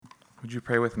Would you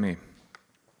pray with me?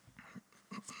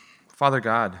 Father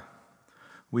God,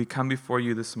 we come before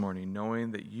you this morning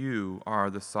knowing that you are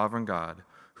the sovereign God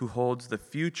who holds the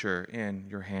future in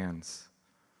your hands.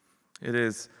 It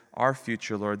is our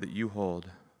future, Lord, that you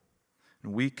hold.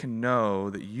 And we can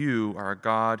know that you are a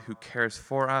God who cares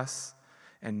for us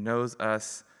and knows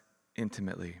us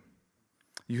intimately.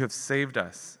 You have saved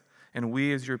us, and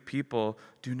we as your people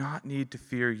do not need to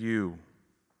fear you.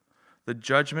 The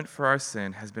judgment for our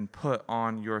sin has been put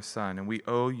on your Son, and we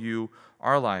owe you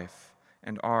our life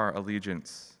and our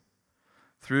allegiance.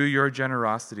 Through your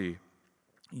generosity,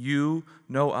 you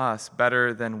know us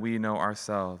better than we know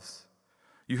ourselves.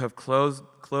 You have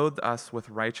clothed us with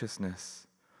righteousness.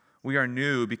 We are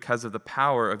new because of the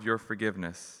power of your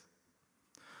forgiveness.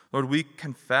 Lord, we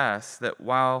confess that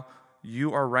while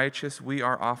you are righteous, we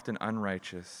are often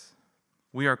unrighteous.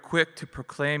 We are quick to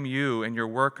proclaim you and your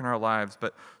work in our lives,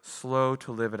 but slow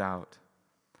to live it out.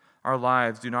 Our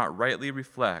lives do not rightly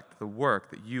reflect the work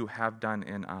that you have done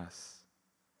in us.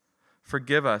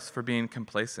 Forgive us for being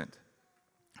complacent.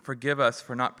 Forgive us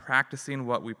for not practicing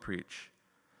what we preach.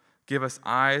 Give us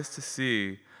eyes to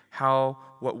see how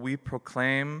what we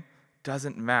proclaim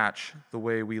doesn't match the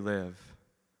way we live.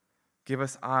 Give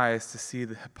us eyes to see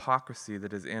the hypocrisy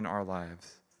that is in our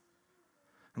lives.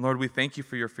 And Lord, we thank you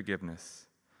for your forgiveness.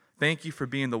 Thank you for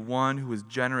being the one who is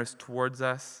generous towards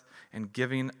us and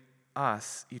giving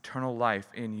us eternal life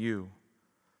in you.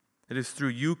 It is through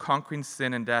you conquering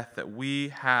sin and death that we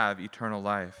have eternal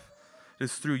life. It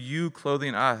is through you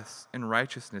clothing us in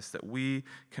righteousness that we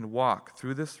can walk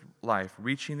through this life,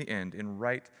 reaching the end in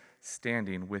right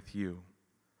standing with you.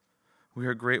 We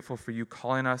are grateful for you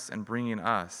calling us and bringing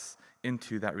us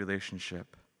into that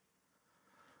relationship.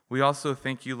 We also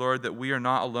thank you, Lord, that we are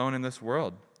not alone in this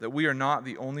world, that we are not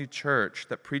the only church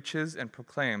that preaches and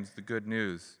proclaims the good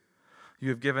news. You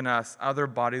have given us other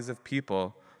bodies of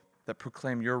people that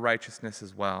proclaim your righteousness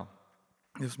as well.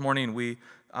 This morning we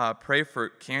pray for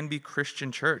Canby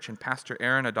Christian Church and Pastor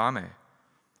Aaron Adame.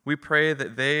 We pray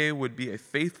that they would be a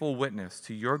faithful witness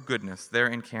to your goodness there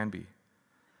in Canby.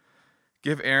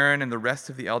 Give Aaron and the rest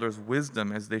of the elders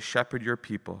wisdom as they shepherd your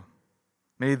people.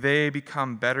 May they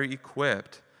become better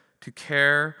equipped to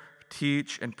care,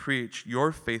 teach, and preach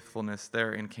your faithfulness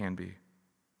there in Canby.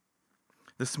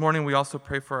 This morning, we also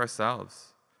pray for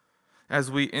ourselves. As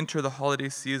we enter the holiday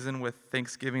season with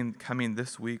Thanksgiving coming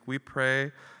this week, we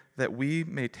pray that we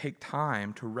may take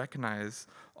time to recognize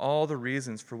all the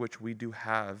reasons for which we do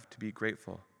have to be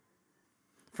grateful.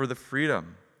 For the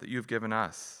freedom that you've given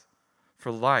us,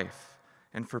 for life,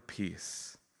 and for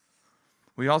peace.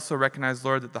 We also recognize,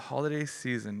 Lord, that the holiday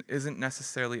season isn't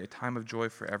necessarily a time of joy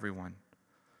for everyone.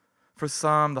 For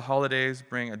some, the holidays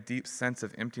bring a deep sense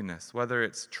of emptiness, whether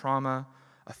it's trauma,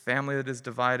 a family that is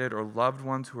divided, or loved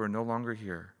ones who are no longer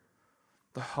here.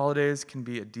 The holidays can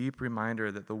be a deep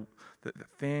reminder that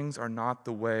things are not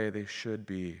the way they should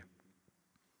be.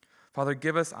 Father,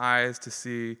 give us eyes to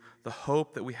see the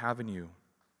hope that we have in you,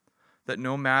 that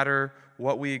no matter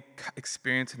what we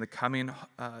experience in the coming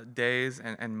days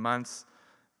and months,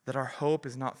 that our hope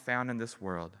is not found in this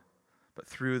world, but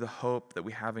through the hope that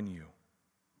we have in you.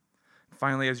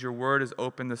 Finally, as your word is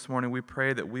open this morning, we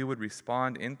pray that we would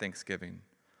respond in thanksgiving,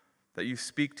 that you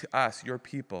speak to us, your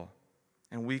people,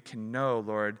 and we can know,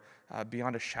 Lord,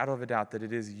 beyond a shadow of a doubt that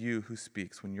it is you who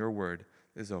speaks when your word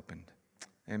is opened.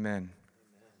 Amen.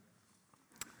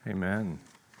 Amen.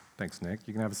 Thanks, Nick.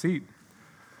 You can have a seat.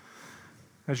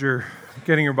 As you're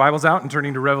getting your Bibles out and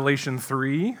turning to Revelation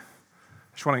 3,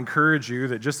 I just want to encourage you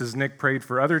that just as Nick prayed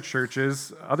for other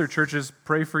churches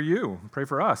pray for you, pray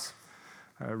for us.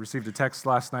 I received a text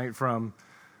last night from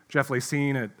Jeff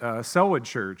Lacine at Selwood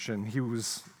Church, and he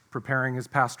was preparing his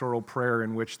pastoral prayer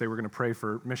in which they were going to pray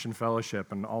for Mission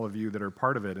Fellowship and all of you that are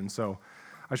part of it. And so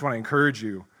I just want to encourage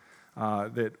you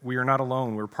that we are not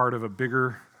alone. We're part of a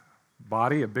bigger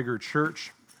body, a bigger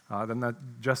church than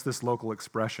just this local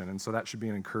expression. And so that should be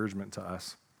an encouragement to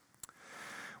us.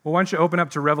 Well, why don't you open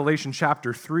up to Revelation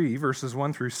chapter 3, verses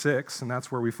 1 through 6, and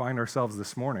that's where we find ourselves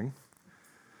this morning.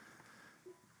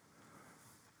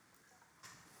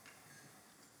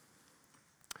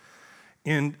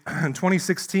 In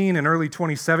 2016 and early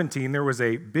 2017, there was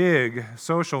a big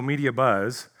social media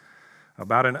buzz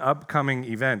about an upcoming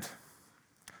event.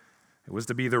 It was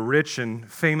to be the rich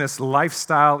and famous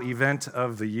lifestyle event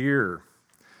of the year.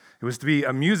 It was to be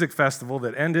a music festival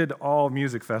that ended all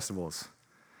music festivals.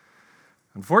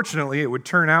 Unfortunately, it would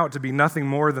turn out to be nothing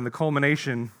more than the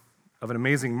culmination of an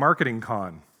amazing marketing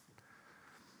con.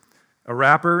 A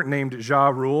rapper named Ja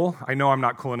Rule, I know I'm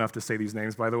not cool enough to say these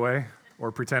names, by the way,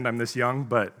 or pretend I'm this young,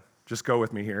 but just go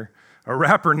with me here. A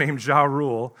rapper named Ja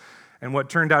Rule and what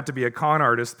turned out to be a con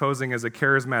artist posing as a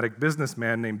charismatic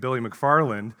businessman named Billy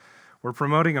McFarland were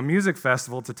promoting a music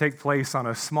festival to take place on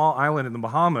a small island in the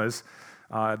Bahamas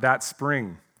that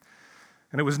spring.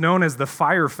 And it was known as the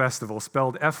Fyre Festival,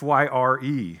 spelled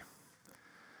F-Y-R-E.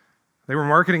 They were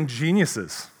marketing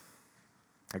geniuses.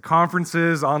 At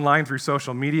conferences, online through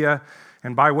social media,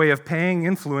 and by way of paying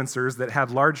influencers that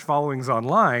had large followings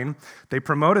online, they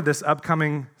promoted this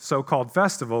upcoming so-called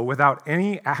festival without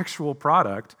any actual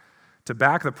product to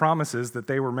back the promises that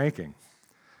they were making.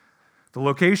 The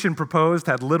location proposed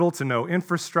had little to no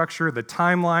infrastructure, the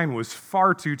timeline was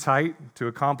far too tight to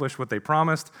accomplish what they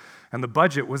promised, and the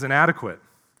budget was inadequate.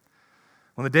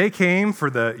 When the day came for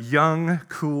the young,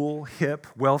 cool, hip,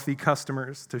 wealthy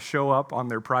customers to show up on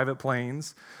their private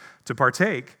planes to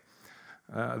partake,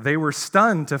 they were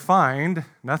stunned to find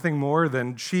nothing more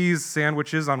than cheese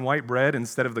sandwiches on white bread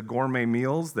instead of the gourmet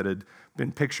meals that had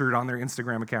been pictured on their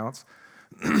Instagram accounts.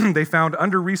 They found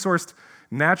under-resourced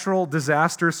natural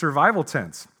disaster survival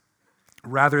tents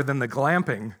rather than the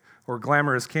glamping or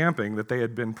glamorous camping that they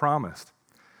had been promised.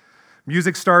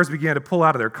 Music stars began to pull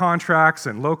out of their contracts,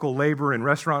 and local labor and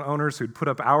restaurant owners who'd put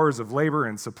up hours of labor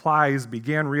and supplies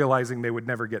began realizing they would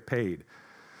never get paid.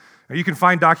 Now, you can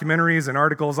find documentaries and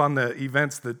articles on the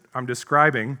events that I'm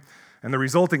describing and the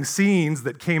resulting scenes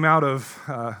that came out of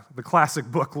the classic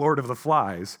book, Lord of the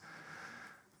Flies.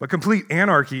 But complete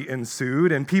anarchy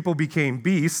ensued, and people became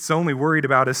beasts, only worried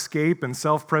about escape and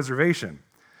self-preservation.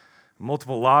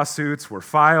 Multiple lawsuits were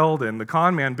filed, and the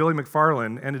con man, Billy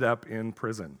McFarland, ended up in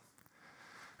prison.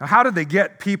 Now, how did they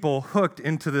get people hooked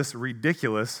into this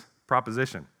ridiculous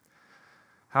proposition?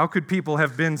 How could people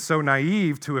have been so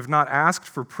naive to have not asked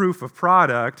for proof of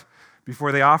product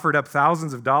before they offered up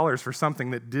thousands of dollars for something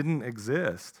that didn't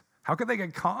exist? How could they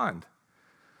get conned?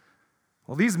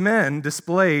 Well, these men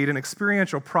displayed an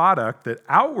experiential product that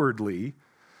outwardly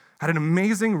had an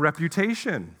amazing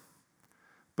reputation.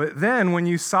 But then when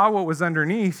you saw what was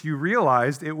underneath, you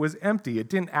realized it was empty. It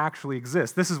didn't actually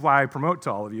exist. This is why I promote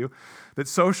to all of you that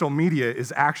social media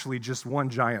is actually just one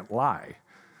giant lie.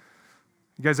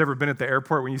 You guys ever been at the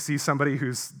airport when you see somebody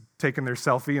who's taking their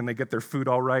selfie and they get their food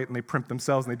all right and they primp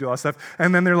themselves and they do all that stuff,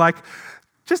 and then they're like,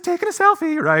 just taking a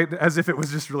selfie, right? As if it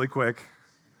was just really quick.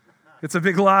 It's a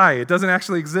big lie. It doesn't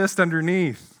actually exist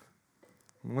underneath.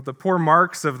 And what the poor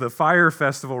marks of the Fyre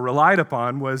Festival relied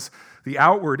upon was the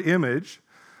outward image,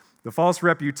 the false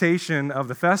reputation of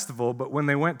the festival, but when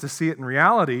they went to see it in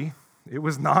reality, it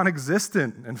was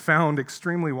non-existent and found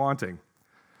extremely wanting.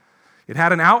 It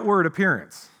had an outward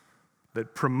appearance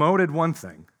that promoted one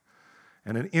thing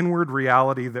and an inward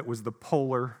reality that was the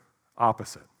polar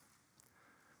opposite.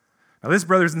 Now, this,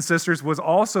 brothers and sisters, was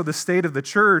also the state of the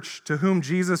church to whom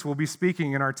Jesus will be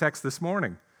speaking in our text this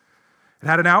morning. It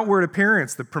had an outward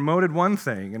appearance that promoted one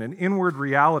thing and an inward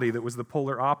reality that was the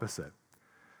polar opposite.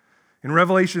 In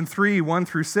Revelation 3, 1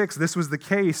 through 6, this was the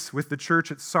case with the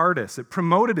church at Sardis. It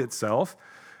promoted itself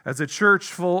as a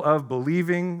church full of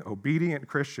believing, obedient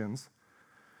Christians,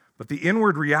 but the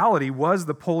inward reality was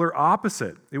the polar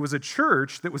opposite. It was a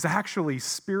church that was actually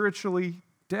spiritually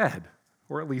dead,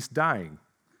 or at least dying.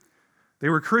 They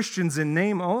were Christians in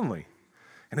name only,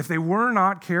 and if they were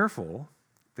not careful,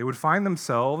 they would find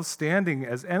themselves standing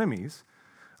as enemies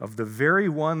of the very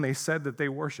one they said that they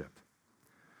worshiped.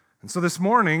 And so this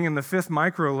morning, in the 5th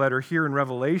micro letter here in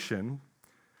Revelation,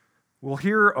 we'll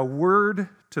hear a word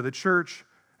to the church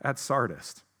at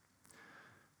Sardis.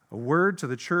 A word to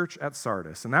the church at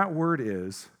Sardis. And that word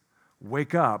is,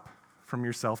 wake up from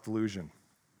your self-delusion.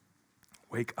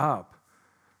 Wake up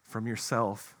from your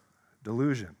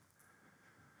self-delusion.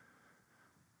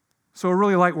 So a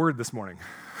really light word this morning.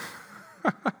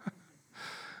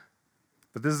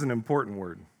 But this is an important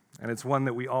word, and it's one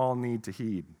that we all need to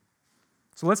heed.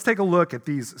 So let's take a look at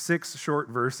these 6 short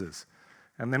verses,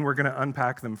 and then we're going to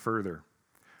unpack them further.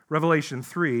 Revelation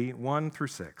 3, 1 through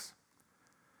 6.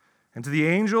 And to the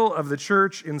angel of the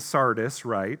church in Sardis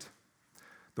write,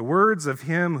 the words of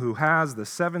him who has the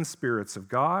 7 spirits of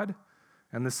God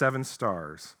and the 7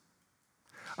 stars.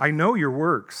 I know your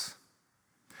works.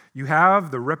 You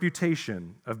have the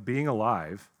reputation of being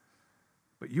alive,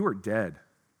 but you are dead.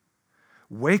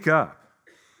 Wake up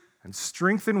and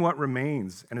strengthen what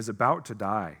remains and is about to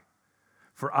die.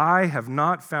 For I have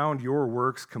not found your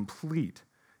works complete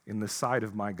in the sight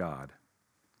of my God.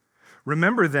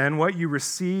 Remember then what you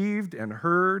received and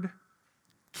heard,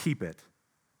 keep it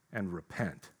and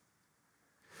repent.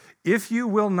 If you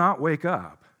will not wake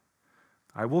up,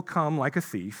 I will come like a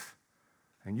thief,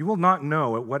 and you will not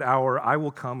know at what hour I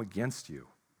will come against you.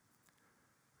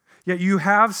 Yet you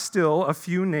have still a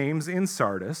few names in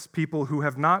Sardis, people who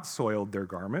have not soiled their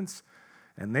garments,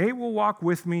 and they will walk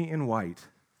with me in white,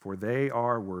 for they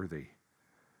are worthy.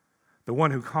 The one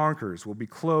who conquers will be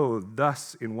clothed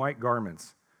thus in white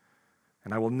garments,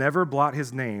 and I will never blot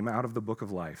his name out of the book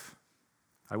of life.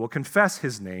 I will confess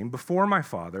his name before my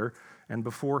Father and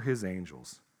before his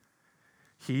angels.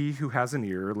 He who has an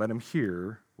ear, let him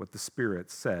hear what the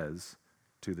Spirit says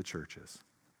to the churches.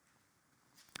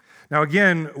 Now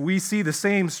again, we see the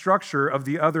same structure of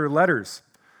the other letters.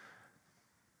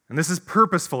 And this is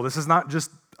purposeful. This is not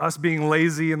just us being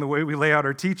lazy in the way we lay out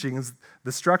our teachings.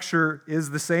 The structure is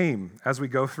the same as we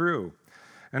go through.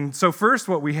 And so first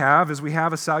what we have is we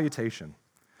have a salutation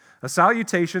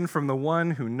from the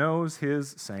one who knows his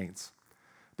saints,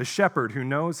 the shepherd who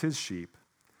knows his sheep,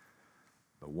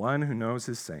 the one who knows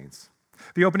his saints.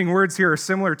 The opening words here are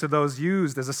similar to those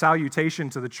used as a salutation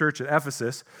to the church at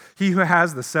Ephesus, he who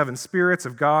has the 7 spirits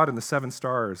of God and the 7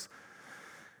 stars.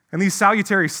 And these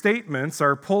salutary statements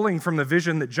are pulling from the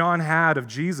vision that John had of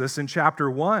Jesus in chapter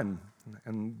 1.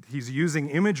 And he's using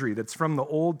imagery that's from the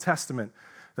Old Testament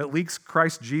that links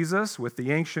Christ Jesus with the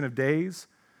Ancient of Days,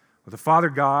 with the Father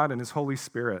God and his Holy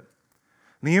Spirit.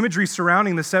 And the imagery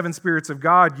surrounding the 7 spirits of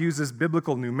God uses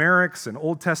biblical numerics and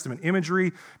Old Testament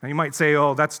imagery. Now you might say,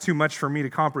 oh, that's too much for me to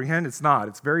comprehend. It's not.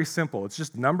 It's very simple. It's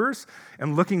just numbers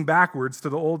and looking backwards to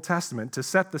the Old Testament to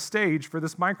set the stage for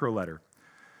this microletter.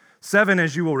 7,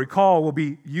 as you will recall, will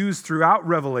be used throughout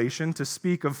Revelation to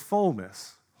speak of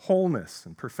fullness, wholeness,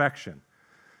 and perfection.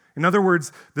 In other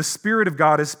words, the Spirit of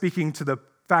God is speaking to the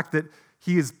fact that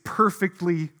he is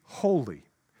perfectly holy.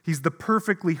 He's the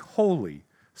perfectly holy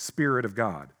Spirit of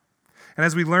God. And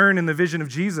as we learn in the vision of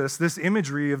Jesus, this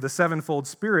imagery of the 7-fold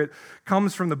Spirit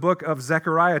comes from the book of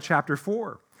Zechariah chapter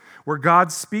 4, where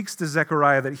God speaks to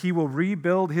Zechariah that he will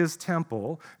rebuild his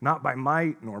temple, not by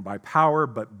might nor by power,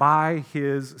 but by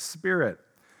his Spirit.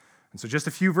 And so just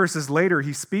a few verses later,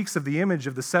 he speaks of the image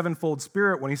of the 7-fold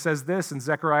Spirit when he says this in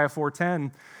Zechariah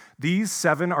 4:10, "These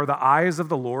 7 are the eyes of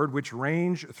the Lord which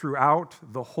range throughout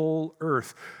the whole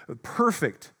earth."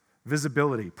 Perfect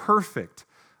visibility, perfect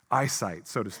eyesight,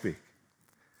 so to speak.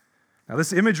 Now,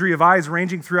 this imagery of eyes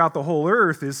ranging throughout the whole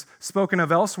earth is spoken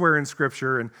of elsewhere in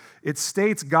Scripture, and it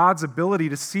states God's ability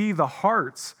to see the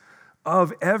hearts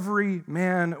of every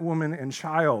man, woman, and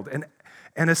child,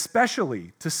 and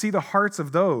especially to see the hearts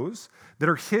of those that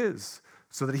are his,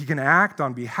 so that he can act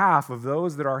on behalf of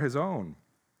those that are his own.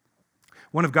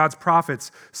 One of God's prophets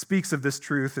speaks of this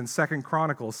truth in 2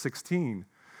 Chronicles 16.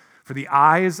 "For the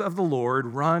eyes of the Lord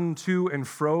run to and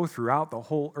fro throughout the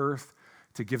whole earth,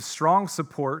 to give strong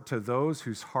support to those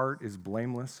whose heart is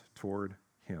blameless toward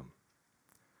him."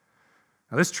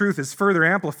 Now, this truth is further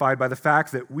amplified by the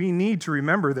fact that we need to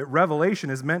remember that Revelation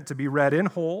is meant to be read in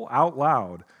whole, out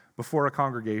loud, before a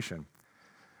congregation.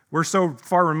 We're so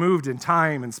far removed in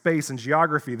time and space and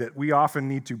geography that we often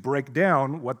need to break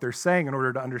down what they're saying in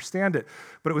order to understand it.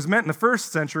 But it was meant in the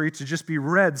first century to just be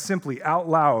read simply out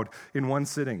loud in one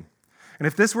sitting. And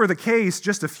if this were the case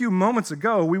just a few moments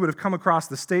ago, we would have come across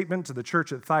the statement to the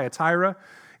church at Thyatira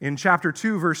in chapter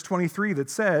 2, verse 23 that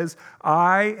says,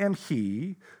 "I am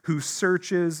he who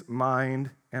searches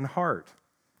mind and heart."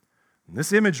 And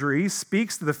this imagery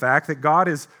speaks to the fact that God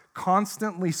is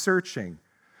constantly searching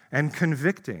and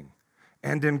convicting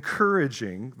and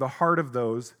encouraging the heart of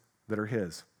those that are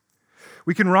his.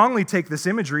 We can wrongly take this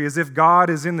imagery as if God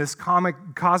is in this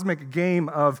cosmic game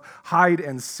of hide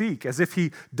and seek, as if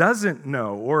he doesn't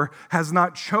know or has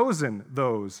not chosen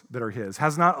those that are his,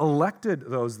 has not elected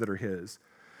those that are his.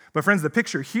 But friends, the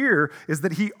picture here is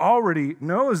that he already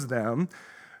knows them,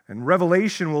 and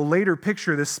Revelation will later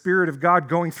picture the Spirit of God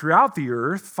going throughout the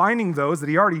earth, finding those that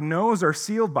he already knows are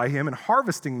sealed by him and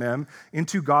harvesting them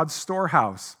into God's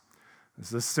storehouse. This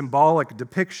is a symbolic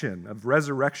depiction of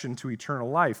resurrection to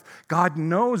eternal life. God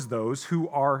knows those who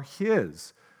are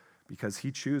his because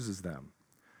he chooses them.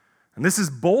 And this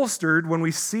is bolstered when we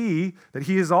see that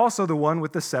he is also the one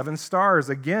with the 7 stars.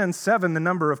 Again, 7, the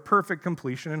number of perfect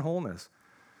completion and wholeness.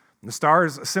 And the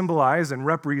stars symbolize and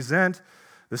represent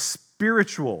the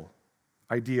spiritual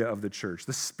idea of the church,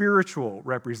 the spiritual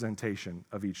representation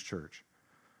of each church.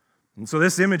 And so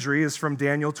this imagery is from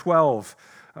Daniel 12.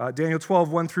 Daniel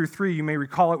 12, 1 through 3, you may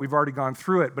recall it, we've already gone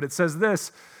through it, but it says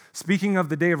this, speaking of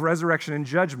the day of resurrection and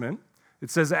judgment, it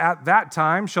says, "At that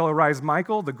time shall arise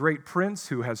Michael, the great prince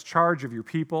who has charge of your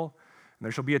people, and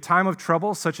there shall be a time of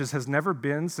trouble such as has never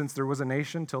been since there was a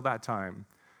nation till that time.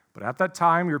 But at that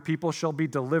time your people shall be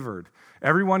delivered,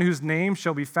 everyone whose name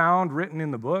shall be found written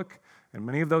in the book, and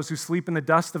many of those who sleep in the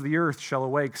dust of the earth shall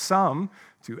awake, some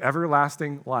to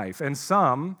everlasting life, and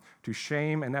some to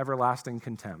shame and everlasting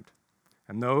contempt.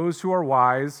 And those who are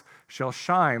wise shall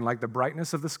shine like the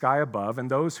brightness of the sky above,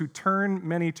 and those who turn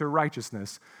many to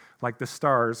righteousness like the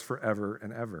stars forever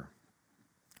and ever.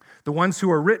 The ones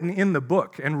who are written in the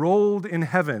book, enrolled in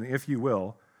heaven, if you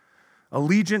will,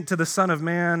 allegiant to the Son of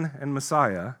Man and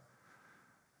Messiah,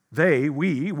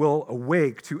 we will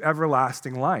awake to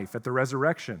everlasting life at the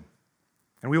resurrection.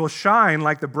 And we will shine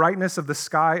like the brightness of the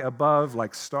sky above,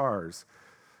 like stars.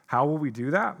 How will we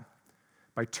do that?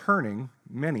 By turning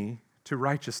many to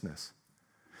righteousness.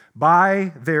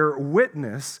 By their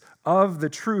witness of the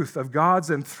truth of God's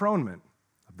enthronement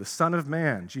of the Son of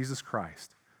Man, Jesus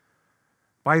Christ.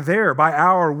 By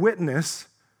our witness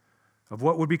of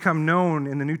what would become known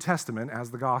in the New Testament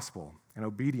as the gospel, and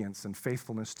obedience and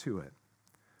faithfulness to it.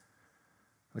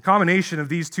 The combination of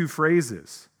these two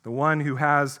phrases, the one who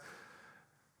has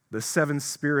the seven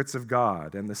spirits of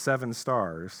God and the seven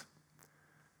stars,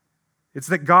 it's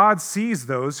that God sees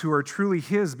those who are truly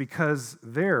His because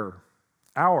they're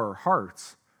our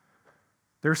hearts.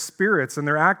 Their spirits and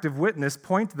their active witness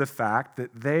point to the fact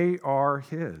that they are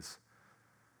His.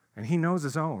 And He knows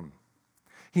His own.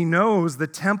 He knows the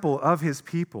temple of His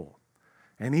people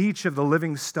and each of the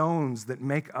living stones that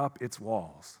make up its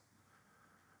walls.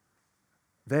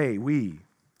 We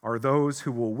are those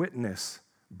who will witness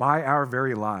by our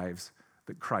very lives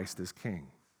that Christ is King.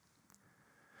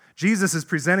 Jesus is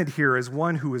presented here as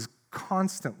one who is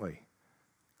constantly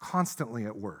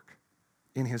at work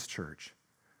in His church,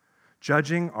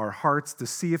 judging our hearts to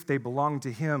see if they belong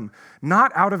to Him,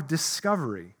 not out of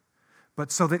discovery,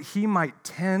 but so that He might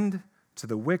tend to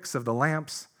the wicks of the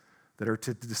lamps that are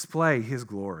to display His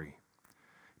glory,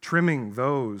 trimming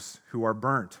those who are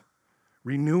burnt,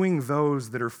 renewing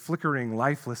those that are flickering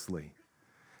lifelessly,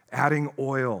 adding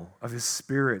oil of His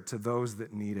Spirit to those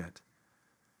that need it,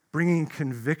 bringing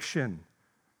conviction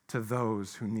to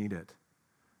those who need it,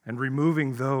 and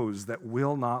removing those that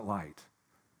will not light.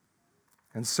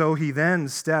 And so He then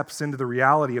steps into the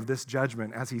reality of this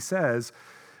judgment as He says,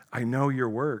 I know your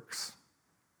works.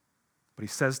 But He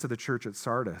says to the church at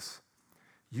Sardis,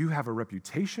 you have a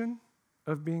reputation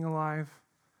of being alive,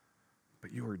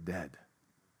 but you are dead.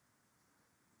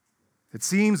 It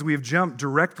seems we have jumped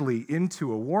directly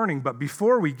into a warning, but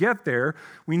before we get there,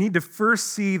 we need to first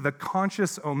see the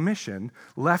conscious omission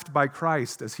left by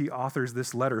Christ as He authors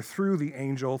this letter through the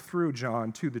angel, through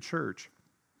John, to the church.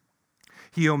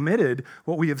 He omitted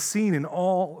what we have seen in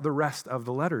all the rest of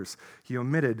the letters. He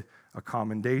omitted a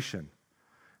commendation.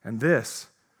 And this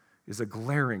is a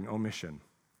glaring omission.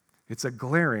 It's a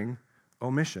glaring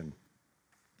omission.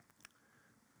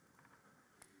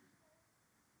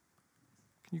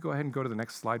 Can you go ahead and go to the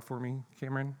next slide for me,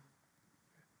 Cameron?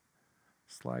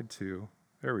 Slide 2.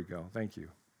 There we go. Thank you.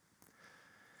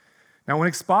 Now, when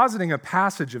expositing a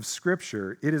passage of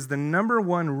Scripture, it is the number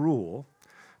one rule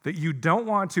that you don't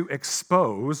want to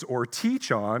expose or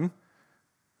teach on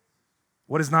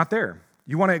what is not there.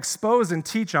 You want to expose and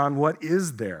teach on what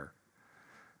is there.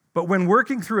 But when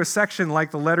working through a section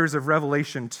like the letters of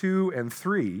Revelation 2 and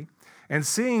 3, and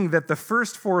seeing that the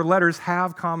first 4 letters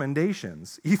have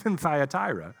commendations, even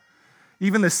Thyatira,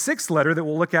 even the 6th letter that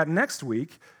we'll look at next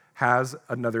week has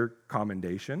another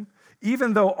commendation.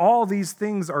 Even though all these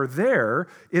things are there,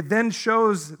 it then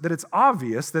shows that it's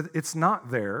obvious that it's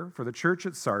not there for the church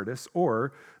at Sardis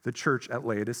or the church at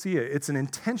Laodicea. It's an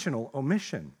intentional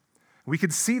omission. We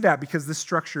could see that because the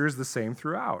structure is the same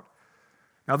throughout.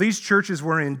 Now, these churches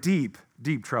were in deep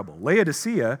trouble.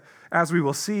 Laodicea, as we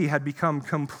will see, had become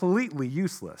completely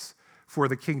useless for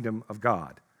the kingdom of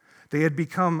God. They had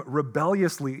become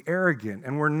rebelliously arrogant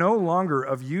and were no longer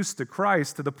of use to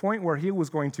Christ to the point where He was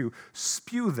going to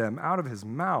spew them out of His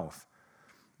mouth.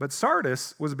 But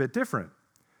Sardis was a bit different.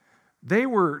 They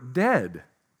were dead.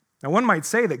 Now, one might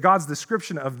say that God's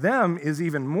description of them is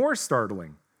even more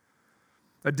startling.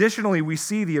 Additionally, we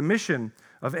see the omission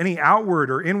of any outward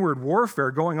or inward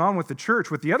warfare going on with the church.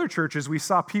 With the other churches, we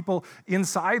saw people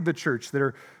inside the church that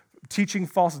are teaching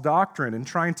false doctrine and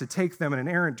trying to take them in an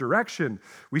errant direction.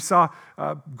 We saw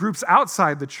groups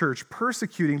outside the church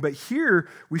persecuting, but here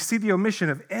we see the omission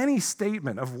of any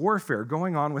statement of warfare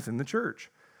going on within the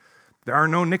church. There are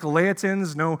no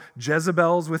Nicolaitans, no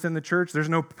Jezebels within the church. There's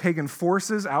no pagan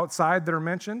forces outside that are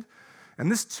mentioned.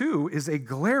 And this, too, is a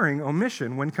glaring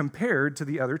omission when compared to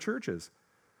the other churches.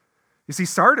 You see,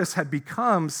 Sardis had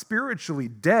become spiritually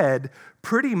dead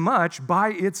pretty much by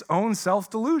its own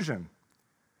self-delusion.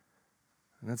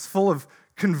 And it's full of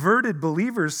converted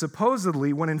believers,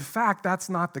 supposedly, when in fact that's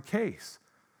not the case.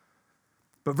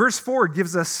 But verse 4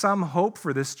 gives us some hope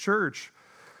for this church,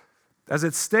 as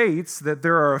it states that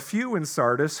there are a few in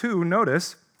Sardis who,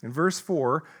 notice, in verse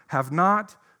 4, have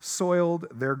not soiled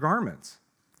their garments.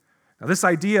 Now, this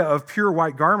idea of pure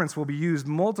white garments will be used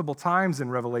multiple times in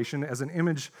Revelation as an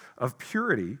image of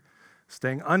purity,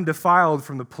 staying undefiled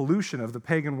from the pollution of the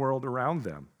pagan world around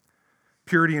them.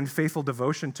 Purity and faithful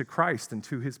devotion to Christ and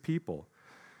to his people.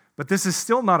 But this is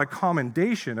still not a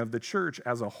commendation of the church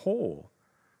as a whole.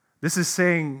 This is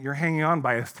saying you're hanging on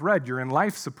by a thread, you're in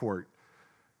life support,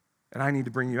 and I need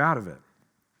to bring you out of it.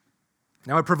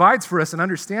 Now, it provides for us an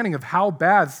understanding of how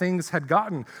bad things had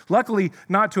gotten. Luckily,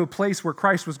 not to a place where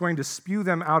Christ was going to spew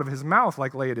them out of his mouth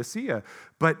like Laodicea,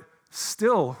 but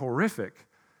still horrific.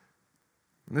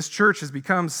 And this church has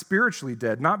become spiritually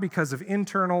dead, not because of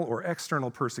internal or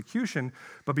external persecution,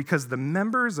 but because the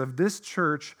members of this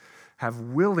church have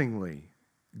willingly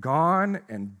gone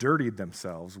and dirtied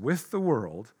themselves with the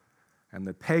world and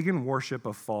the pagan worship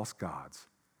of false gods.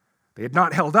 They had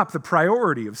not held up the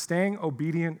priority of staying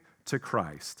obedient to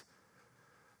Christ.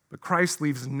 But Christ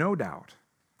leaves no doubt,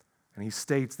 and he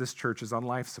states this church is on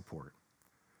life support.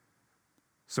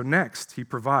 So next, he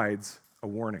provides a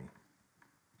warning.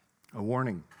 A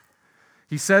warning.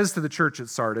 He says to the church at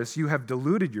Sardis, "You have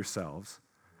deluded yourselves.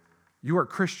 You are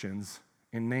Christians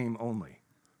in name only."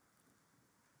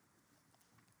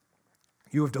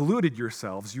 You have deluded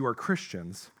yourselves. You are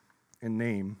Christians in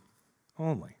name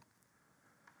only.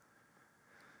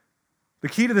 The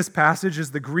key to this passage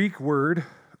is the Greek word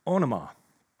onoma,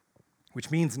 which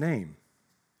means name.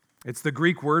 It's the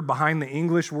Greek word behind the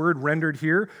English word rendered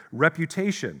here,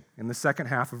 reputation, in the second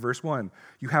half of verse 1.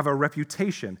 You have a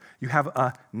reputation. You have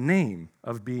a name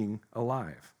of being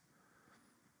alive.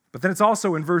 But then it's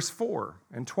also in verse 4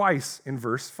 and twice in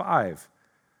verse 5.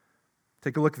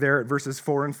 Take a look there at verses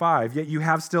 4 and 5. Yet you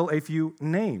have still a few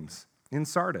names in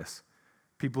Sardis,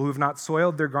 people who have not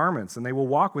soiled their garments, and they will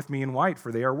walk with me in white,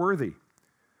 for they are worthy.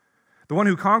 The one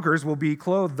who conquers will be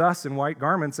clothed thus in white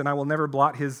garments, and I will never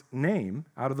blot his name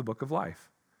out of the book of life.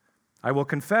 I will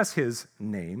confess his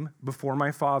name before my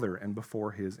Father and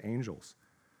before his angels.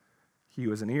 He who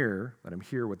has an ear, let him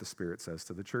hear what the Spirit says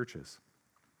to the churches.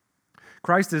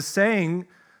 Christ is saying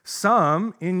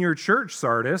some in your church,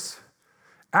 Sardis,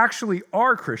 actually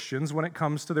are Christians when it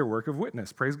comes to their work of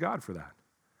witness. Praise God for that.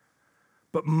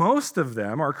 But most of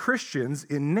them are Christians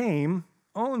in name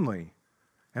only,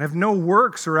 and have no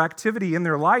works or activity in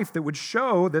their life that would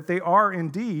show that they are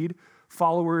indeed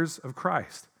followers of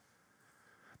Christ.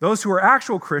 Those who are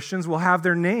actual Christians will have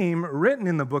their name written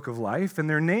in the book of life, and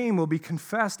their name will be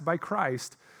confessed by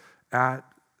Christ at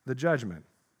the judgment.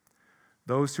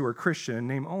 Those who are Christian in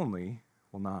name only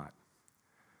will not.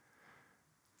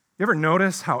 You ever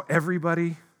notice how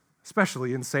everybody,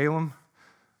 especially in Salem,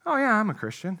 oh yeah, I'm a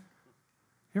Christian.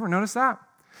 You ever notice that?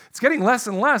 It's getting less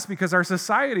and less because our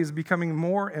society is becoming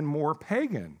more and more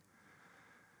pagan.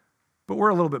 But we're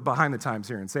a little bit behind the times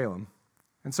here in Salem.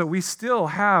 And so we still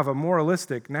have a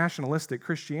moralistic, nationalistic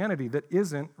Christianity that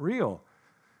isn't real.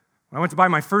 When I went to buy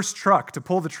my first truck to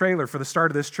pull the trailer for the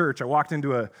start of this church, I walked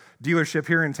into a dealership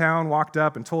here in town, walked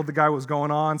up and told the guy what was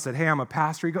going on, said, "Hey, I'm a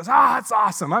pastor." He goes, "It's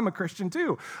awesome. I'm a Christian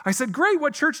too." I said, "Great.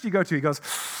 What church do you go to?" He goes,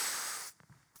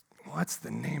 "What's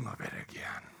the name of it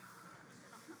again?"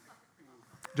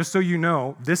 Just so you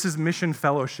know, this is Mission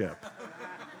Fellowship.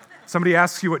 Somebody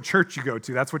asks you what church you go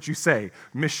to, that's what you say,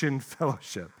 Mission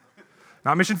Fellowship.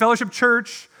 Not Mission Fellowship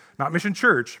Church, not Mission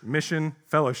Church, Mission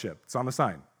Fellowship. It's on the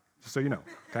sign, just so you know,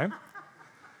 okay?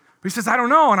 But he says, "I don't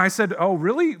know." And I said, "Oh,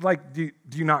 really? Like, do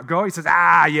you not go?" He says,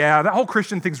 "Yeah, that whole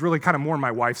Christian thing's really kind of more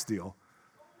my wife's deal."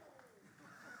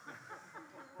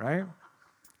 Right?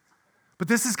 But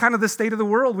this is kind of the state of the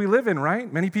world we live in,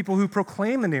 right? Many people who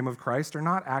proclaim the name of Christ are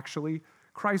not actually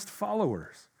Christ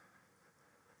followers.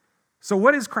 So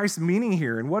what is Christ meaning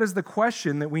here? And what is the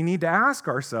question that we need to ask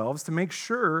ourselves to make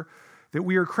sure that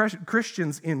we are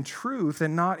Christians in truth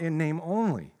and not in name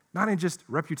only, not in just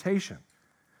reputation?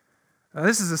 Now,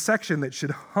 this is a section that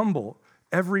should humble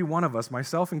every one of us,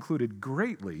 myself included,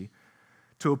 greatly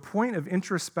to a point of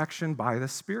introspection by the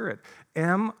Spirit.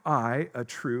 Am I a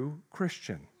true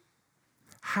Christian?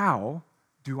 How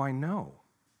do I know?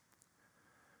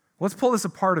 Let's pull this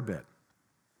apart a bit.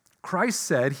 Christ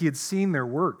said he had seen their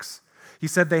works. He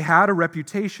said they had a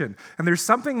reputation, and there's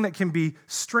something that can be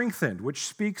strengthened, which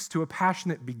speaks to a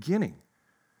passionate beginning,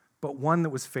 but one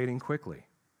that was fading quickly.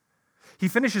 He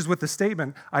finishes with the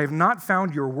statement, "I have not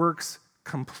found your works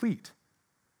complete."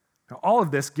 Now, all of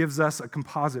this gives us a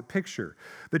composite picture.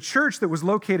 The church that was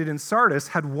located in Sardis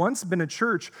had once been a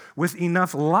church with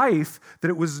enough life that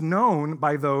it was known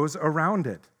by those around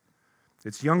it.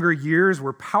 Its younger years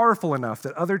were powerful enough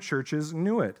that other churches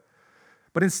knew it.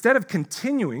 But instead of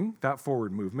continuing that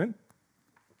forward movement,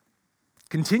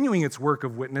 continuing its work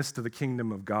of witness to the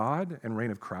kingdom of God and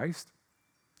reign of Christ,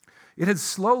 It had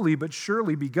slowly but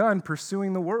surely begun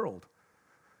pursuing the world,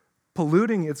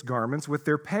 polluting its garments with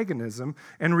their paganism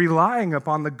and relying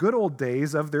upon the good old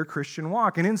days of their Christian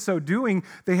walk. And in so doing,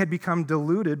 they had become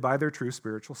deluded by their true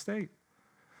spiritual state.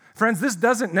 Friends, this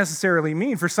doesn't necessarily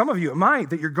mean, for some of you it might,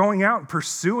 that you're going out and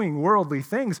pursuing worldly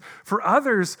things. For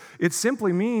others, it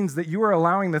simply means that you are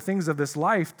allowing the things of this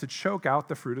life to choke out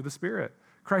the fruit of the Spirit.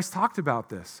 Christ talked about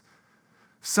this.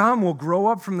 Some will grow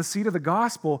up from the seed of the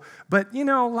gospel, but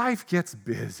life gets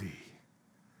busy.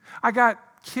 I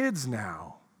got kids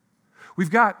now.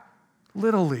 We've got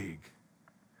Little League.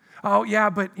 Oh, yeah,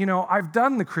 but I've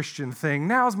done the Christian thing.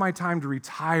 Now's my time to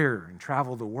retire and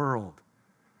travel the world.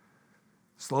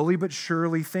 Slowly but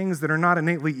surely, things that are not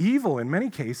innately evil in many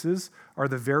cases are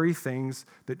the very things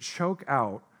that choke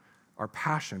out our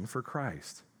passion for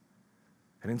Christ.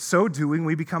 And in so doing,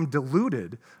 we become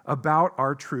deluded about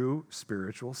our true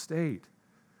spiritual state.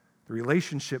 The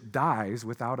relationship dies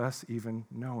without us even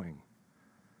knowing.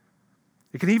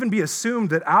 It can even be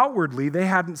assumed that outwardly they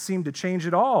hadn't seemed to change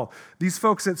at all. These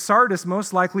folks at Sardis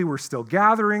most likely were still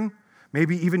gathering,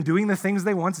 maybe even doing the things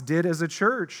they once did as a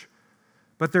church.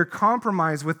 But their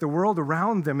compromise with the world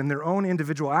around them and their own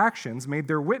individual actions made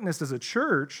their witness as a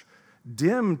church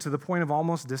dim to the point of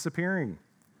almost disappearing.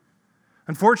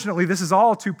 Unfortunately, this is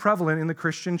all too prevalent in the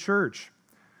Christian church.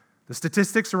 The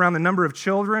statistics around the number of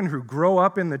children who grow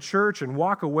up in the church and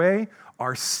walk away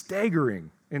are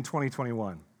staggering in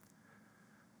 2021.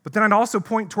 But then I'd also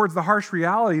point towards the harsh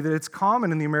reality that it's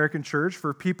common in the American church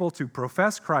for people to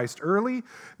profess Christ early,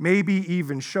 maybe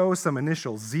even show some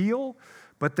initial zeal,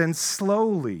 but then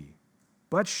slowly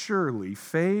but surely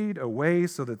fade away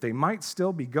so that they might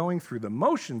still be going through the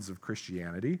motions of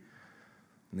Christianity.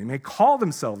 And they may call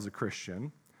themselves a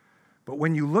Christian, but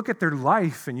when you look at their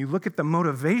life and you look at the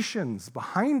motivations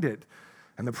behind it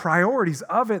and the priorities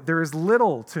of it, there is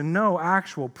little to no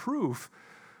actual proof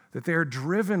that they are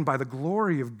driven by the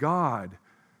glory of God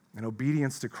and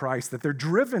obedience to Christ, that they're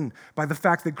driven by the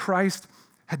fact that Christ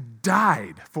had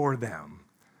died for them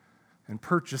and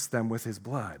purchased them with his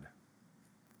blood.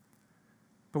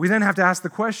 But we then have to ask the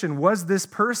question, was this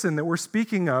person that we're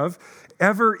speaking of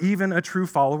ever even a true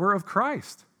follower of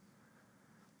Christ?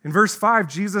 In verse 5,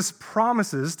 Jesus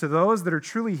promises to those that are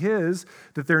truly his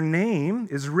that their name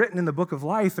is written in the book of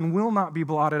life and will not be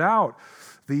blotted out.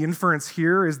 The inference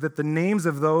here is that the names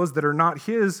of those that are not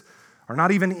his are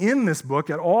not even in this book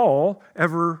at all,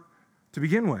 ever to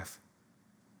begin with.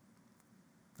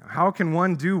 How can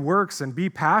one do works and be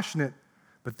passionate,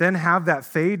 but then have that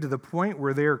fade to the point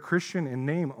where they are Christian in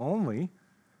name only?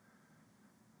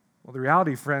 Well, the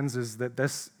reality, friends, is that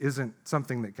this isn't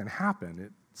something that can happen.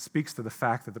 It speaks to the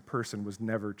fact that the person was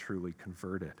never truly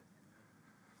converted.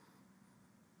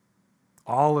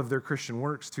 All of their Christian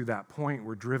works to that point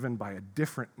were driven by a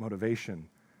different motivation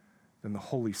than the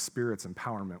Holy Spirit's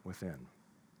empowerment within.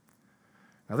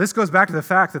 Now, this goes back to the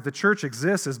fact that the church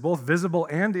exists as both visible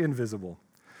and invisible.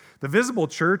 The visible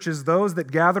church is those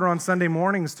that gather on Sunday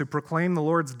mornings to proclaim the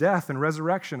Lord's death and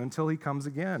resurrection until he comes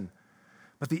again.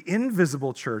 But the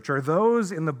invisible church are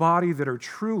those in the body that are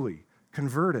truly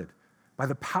converted by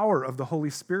the power of the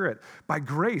Holy Spirit, by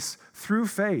grace through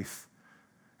faith,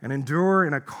 and endure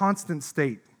in a constant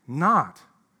state, not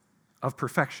of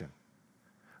perfection,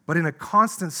 but in a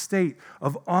constant state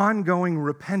of ongoing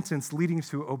repentance leading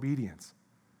to obedience.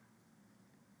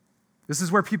 This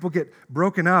is where people get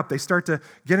broken up. They start to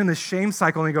get in this shame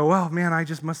cycle and they go, well, man, I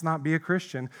just must not be a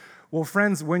Christian. Well,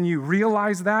 friends, when you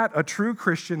realize that, a true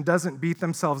Christian doesn't beat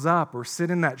themselves up or sit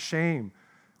in that shame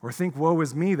or think, woe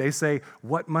is me. They say,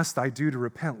 what must I do to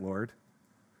repent, Lord?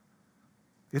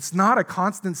 It's not a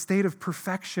constant state of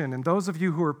perfection. And those of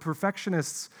you who are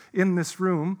perfectionists in this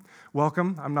room,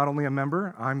 welcome. I'm not only a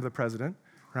member, I'm the president,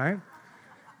 right?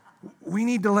 We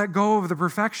need to let go of the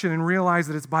perfection and realize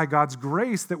that it's by God's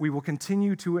grace that we will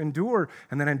continue to endure,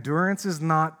 and that endurance is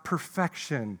not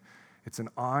perfection. It's an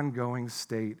ongoing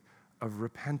state of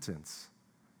repentance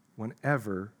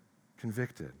whenever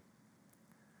convicted.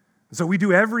 So we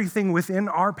do everything within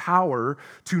our power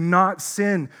to not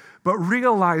sin, but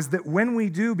realize that when we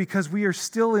do, because we are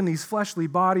still in these fleshly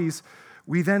bodies,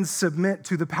 we then submit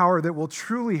to the power that will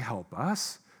truly help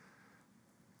us,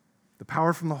 the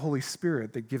power from the Holy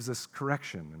Spirit that gives us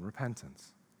correction and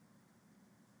repentance.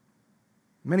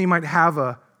 Many might have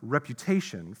a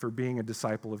reputation for being a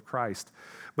disciple of Christ,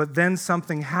 but then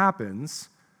something happens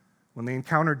when they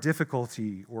encounter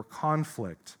difficulty or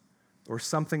conflict, or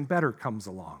something better comes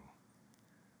along.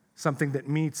 Something that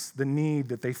meets the need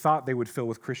that they thought they would fill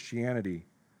with Christianity,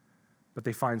 but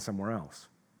they find somewhere else.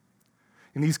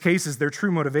 In these cases, their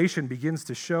true motivation begins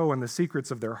to show and the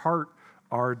secrets of their heart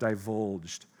are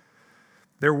divulged.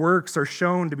 Their works are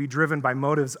shown to be driven by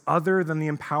motives other than the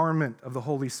empowerment of the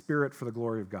Holy Spirit for the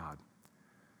glory of God.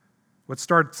 What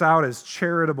starts out as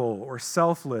charitable or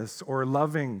selfless or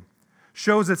loving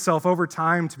shows itself over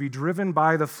time to be driven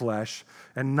by the flesh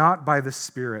and not by the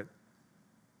Spirit,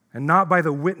 and not by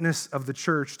the witness of the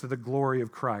church to the glory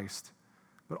of Christ.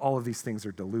 But all of these things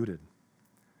are diluted.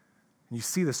 And you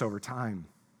see this over time.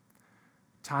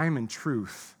 Time and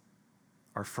truth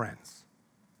are friends.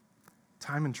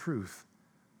 Time and truth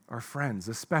are friends,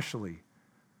 especially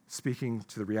speaking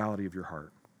to the reality of your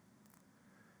heart.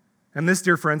 And this,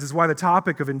 dear friends, is why the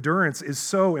topic of endurance is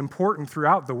so important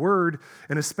throughout the Word,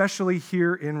 and especially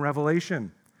here in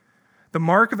Revelation. The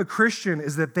mark of a Christian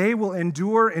is that they will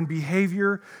endure in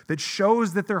behavior that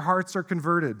shows that their hearts are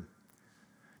converted.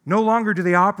 No longer do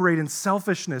they operate in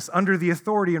selfishness under the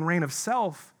authority and reign of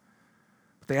self,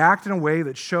 but they act in a way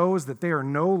that shows that they are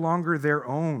no longer their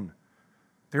own.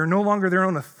 They are no longer their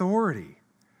own authority,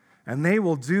 and they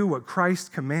will do what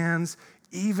Christ commands,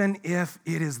 even if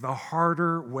it is the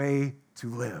harder way to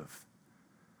live.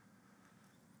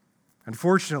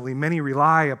 Unfortunately, many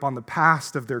rely upon the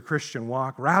past of their Christian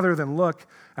walk rather than look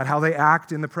at how they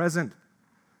act in the present.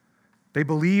 They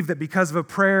believe that because of a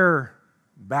prayer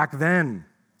back then,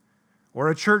 or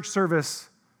a church service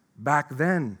back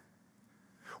then,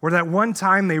 or that one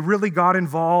time they really got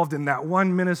involved in that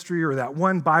one ministry or that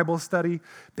one Bible study,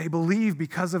 they believe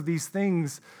because of these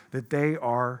things that they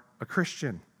are a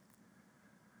Christian.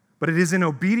 But it is in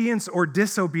obedience or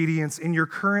disobedience in your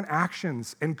current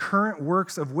actions and current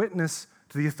works of witness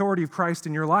to the authority of Christ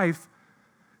in your life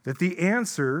that the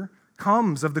answer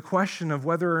comes of the question of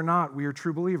whether or not we are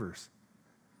true believers.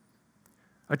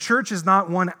 A church is not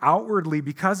one outwardly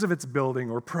because of its building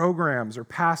or programs or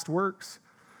past works.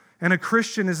 And a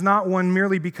Christian is not one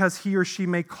merely because he or she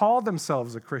may call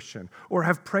themselves a Christian or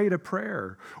have prayed a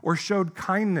prayer or showed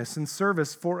kindness and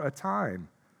service for a time.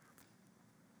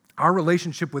 Our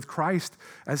relationship with Christ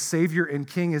as Savior and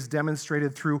King is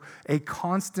demonstrated through a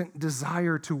constant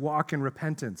desire to walk in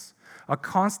repentance, a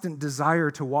constant desire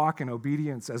to walk in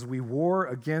obedience as we war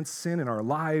against sin in our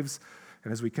lives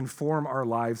and as we conform our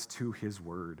lives to His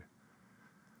Word.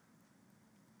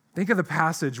 Think of the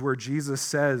passage where Jesus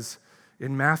says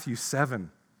in Matthew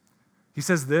 7, He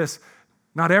says this,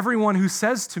 "Not everyone who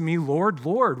says to me, 'Lord,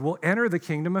 Lord,' will enter the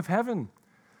kingdom of heaven,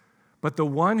 but the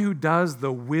one who does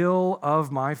the will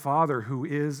of my Father who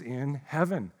is in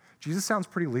heaven." Jesus sounds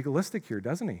pretty legalistic here,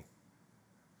 doesn't he?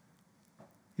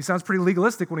 He sounds pretty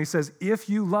legalistic when he says, "If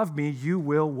you love me, you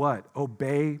will" what?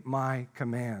 "Obey my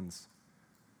commands."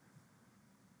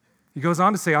 He goes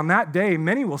on to say, "On that day,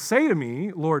 many will say to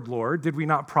me, 'Lord, Lord, did we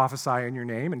not prophesy in your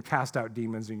name and cast out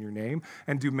demons in your name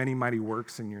and do many mighty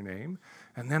works in your name?'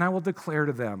 And then I will declare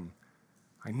to them,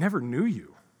 'I never knew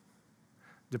you.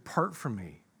 Depart from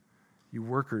me, you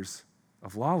workers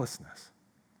of lawlessness.'"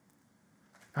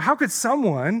 Now, how could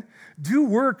someone do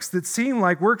works that seem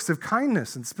like works of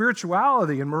kindness and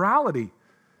spirituality and morality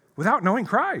without knowing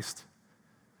Christ?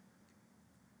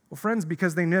 Well, friends,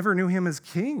 because they never knew Him as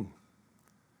King.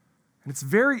 And it's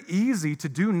very easy to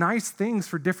do nice things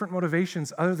for different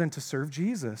motivations other than to serve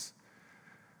Jesus.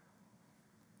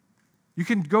 You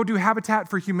can go do Habitat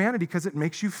for Humanity because it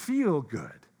makes you feel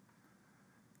good,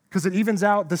 because it evens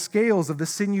out the scales of the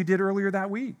sin you did earlier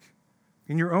that week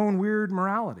in your own weird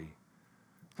morality.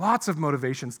 Lots of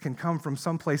motivations can come from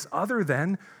someplace other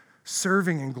than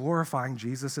serving and glorifying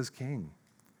Jesus as King.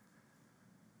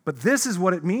 But this is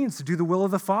what it means to do the will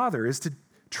of the Father, is to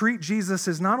treat Jesus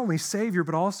as not only Savior,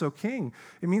 but also King.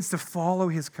 It means to follow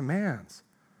His commands.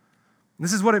 And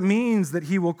this is what it means that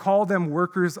He will call them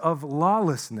workers of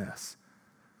lawlessness.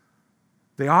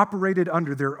 They operated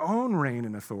under their own reign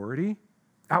and authority,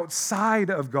 outside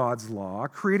of God's law,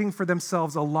 creating for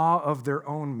themselves a law of their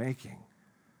own making.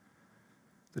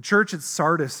 The church at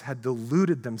Sardis had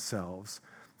deluded themselves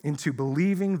into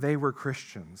believing they were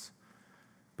Christians,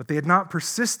 but they had not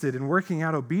persisted in working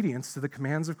out obedience to the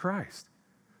commands of Christ.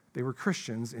 They were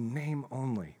Christians in name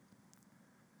only.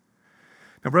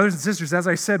 Now, brothers and sisters, as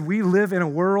I said, we live in a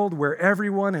world where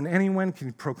everyone and anyone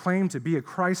can proclaim to be a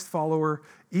Christ follower,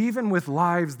 even with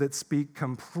lives that speak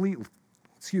completely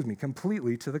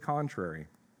to the contrary.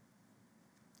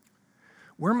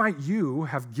 Where might you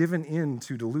have given in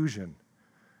to delusion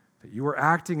that you are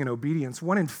acting in obedience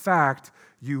when in fact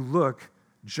you look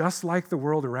just like the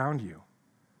world around you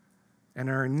and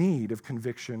are in need of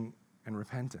conviction and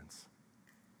repentance?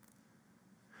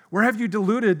 Where have you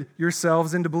deluded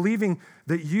yourselves into believing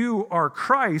that you are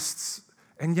Christ's,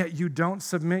 and yet you don't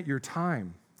submit your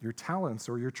time, your talents,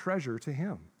 or your treasure to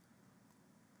Him?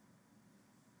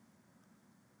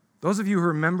 Those of you who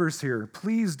are members here,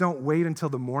 please don't wait until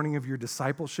the morning of your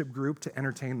discipleship group to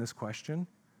entertain this question.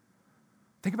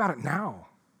 Think about it now.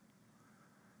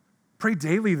 Pray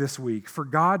daily this week for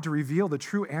God to reveal the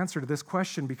true answer to this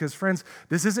question because, friends,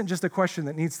 this isn't just a question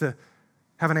that needs to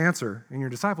have an answer in your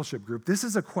discipleship group. This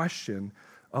is a question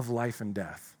of life and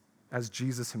death, as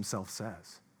Jesus himself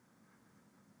says.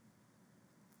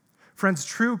 Friends,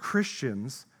 true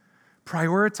Christians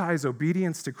prioritize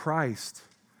obedience to Christ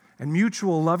and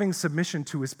mutual loving submission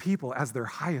to his people as their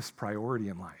highest priority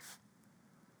in life.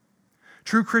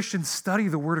 True Christians study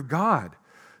the Word of God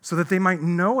so that they might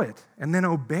know it and then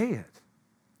obey it.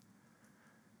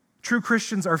 True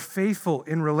Christians are faithful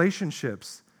in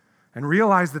relationships and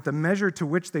realize that the measure to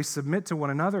which they submit to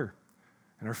one another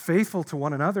and are faithful to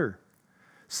one another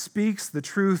speak the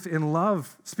truth in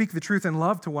love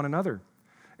to one another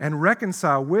and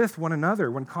reconcile with one another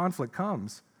when conflict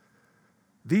comes.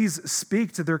 These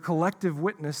speak to their collective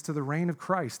witness to the reign of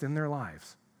Christ in their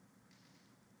lives.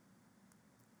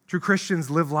 True Christians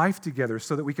live life together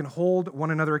so that we can hold one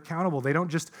another accountable. They don't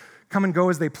just come and go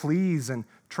as they please and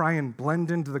try and blend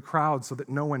into the crowd so that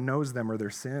no one knows them or their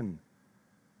sin.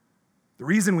 The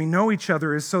reason we know each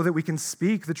other is so that we can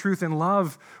speak the truth in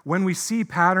love when we see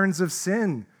patterns of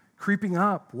sin creeping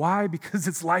up. Why? Because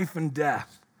it's life and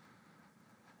death.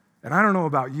 And I don't know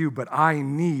about you, but I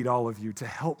need all of you to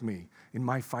help me in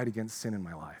my fight against sin in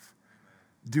my life.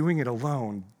 Doing it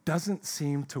alone doesn't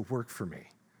seem to work for me.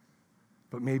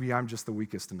 But maybe I'm just the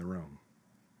weakest in the room.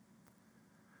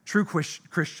 True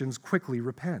Christians quickly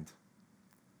repent.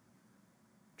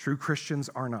 True Christians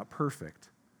are not perfect,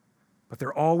 but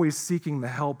they're always seeking the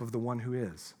help of the one who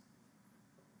is.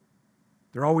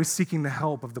 They're always seeking the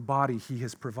help of the body he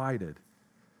has provided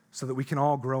so that we can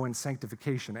all grow in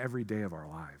sanctification every day of our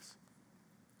lives.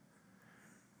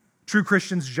 True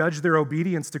Christians judge their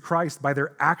obedience to Christ by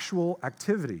their actual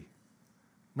activity,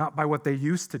 not by what they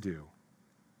used to do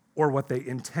or what they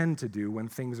intend to do when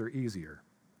things are easier.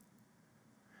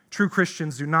 True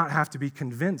Christians do not have to be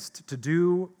convinced to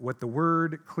do what the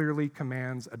Word clearly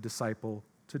commands a disciple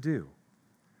to do.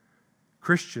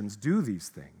 Christians do these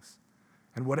things,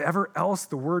 and whatever else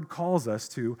the Word calls us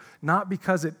to, not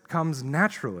because it comes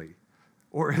naturally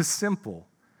or is simple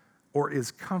or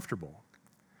is comfortable,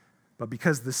 but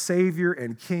because the Savior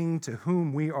and King to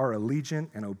whom we are allegiant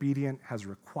and obedient has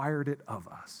required it of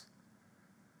us.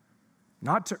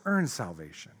 Not to earn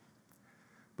salvation,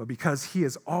 but because he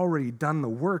has already done the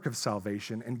work of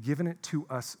salvation and given it to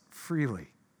us freely,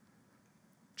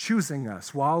 choosing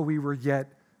us while we were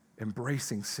yet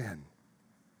embracing sin.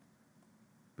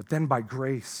 But then by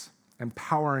grace,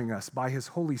 empowering us by his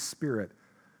Holy Spirit,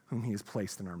 whom he has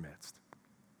placed in our midst.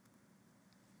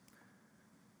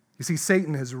 You see,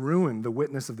 Satan has ruined the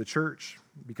witness of the church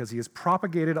because he has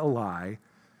propagated a lie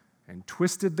and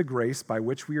twisted the grace by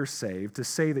which we are saved to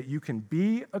say that you can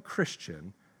be a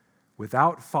Christian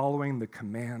without following the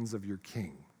commands of your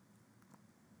king.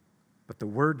 But the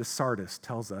word to Sardis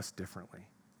tells us differently.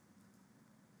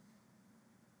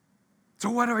 So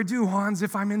what do I do, Hans,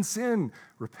 if I'm in sin?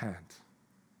 Repent.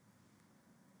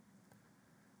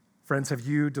 Friends, have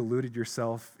you deluded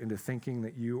yourself into thinking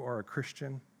that you are a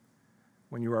Christian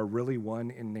when you are really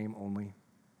one in name only,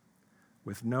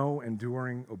 with no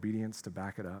enduring obedience to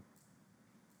back it up?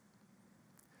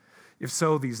 If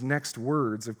so, these next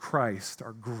words of Christ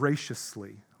are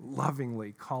graciously,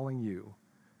 lovingly calling you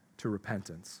to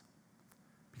repentance.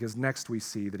 Because next we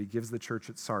see that he gives the church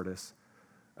at Sardis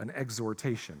an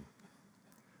exhortation.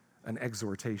 An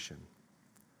exhortation.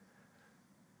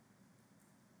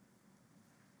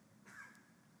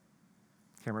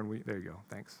 Cameron, there you go,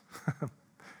 thanks.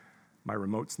 My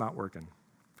remote's not working.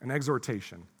 An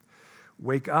exhortation.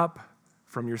 Wake up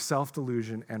from your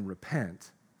self-delusion and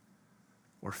repent,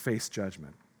 or face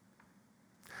judgment.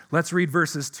 Let's read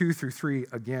verses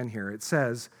 2-3 again here. It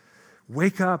says,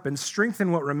 "Wake up and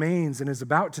strengthen what remains and is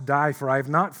about to die, for I have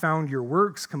not found your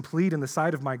works complete in the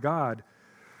sight of my God.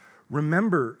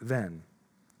 Remember then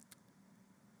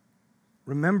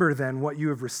what you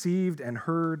have received and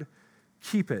heard,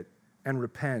 keep it and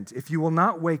repent. If you will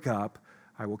not wake up,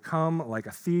 I will come like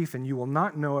a thief, and you will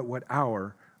not know at what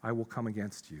hour I will come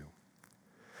against you."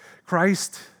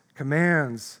 Christ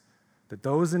commands that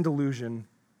those in delusion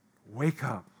wake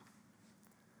up.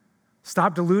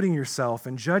 Stop deluding yourself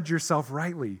and judge yourself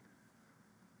rightly.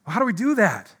 Well, how do we do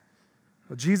that?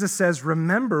 Well, Jesus says,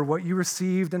 remember what you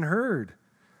received and heard.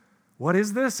 What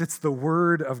is this? It's the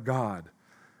Word of God,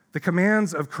 the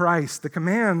commands of Christ, the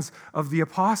commands of the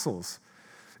apostles.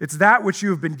 It's that which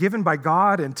you have been given by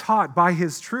God and taught by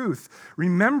his truth.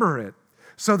 Remember it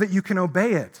so that you can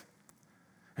obey it.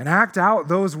 and act out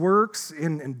those works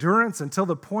in endurance until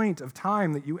the point of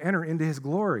time that you enter into his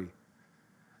glory.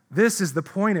 This is the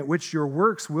point at which your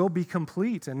works will be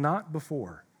complete and not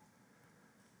before.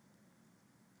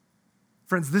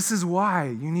 Friends, this is why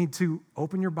you need to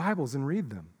open your Bibles and read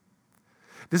them.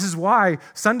 This is why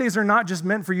Sundays are not just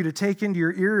meant for you to take into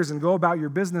your ears and go about your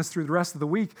business through the rest of the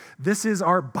week. This is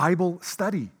our Bible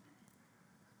study.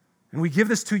 And we give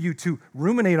this to you to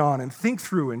ruminate on and think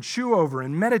through and chew over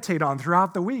and meditate on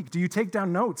throughout the week. Do you take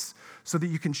down notes so that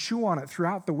you can chew on it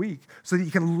throughout the week, so that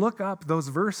you can look up those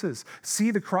verses,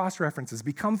 see the cross references,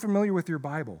 become familiar with your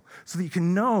Bible, so that you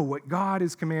can know what God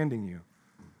is commanding you?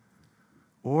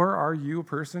 Or are you a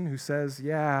person who says,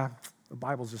 yeah, the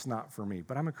Bible's just not for me,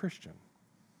 but I'm a Christian?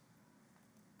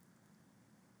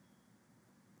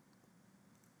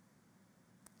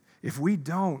 If we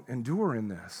don't endure in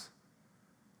this,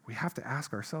 we have to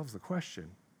ask ourselves the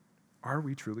question, are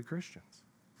we truly Christians?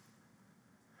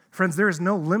 Friends, there is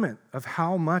no limit of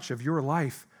how much of your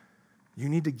life you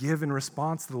need to give in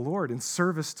response to the Lord, in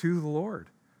service to the Lord.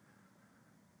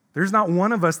 There's not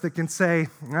one of us that can say,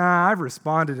 I've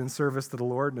responded in service to the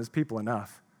Lord and his people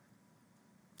enough.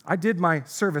 I did my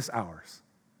service hours,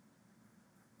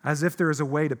 as if there is a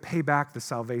way to pay back the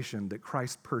salvation that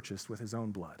Christ purchased with his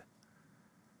own blood.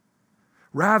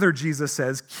 Rather, Jesus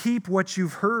says, keep what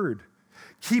you've heard.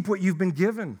 Keep what you've been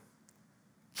given.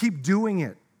 Keep doing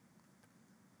it.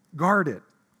 Guard it.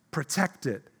 Protect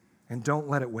it. And don't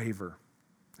let it waver.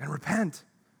 And repent.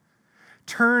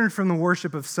 Turn from the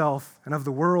worship of self and of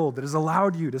the world that has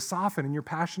allowed you to soften in your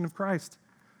passion of Christ.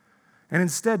 And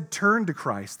instead, turn to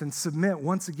Christ and submit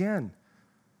once again.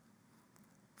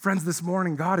 Friends, this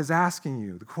morning, God is asking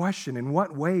you the question, in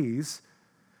what ways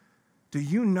do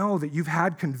you know that you've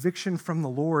had conviction from the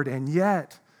Lord and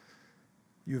yet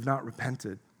you have not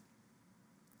repented?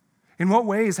 In what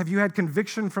ways have you had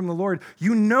conviction from the Lord?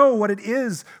 You know what it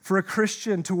is for a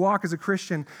Christian to walk as a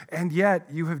Christian, and yet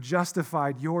you have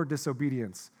justified your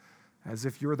disobedience as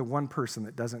if you're the one person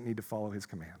that doesn't need to follow his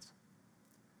commands.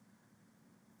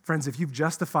 Friends, if you've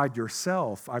justified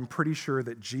yourself, I'm pretty sure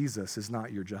that Jesus is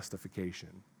not your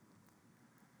justification.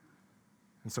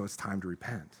 And so it's time to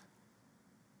repent.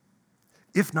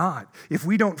 If not, if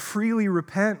we don't freely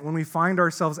repent when we find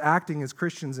ourselves acting as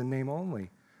Christians in name only,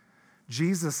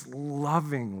 Jesus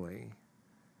lovingly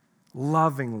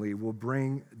will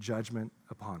bring judgment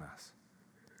upon us.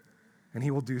 And he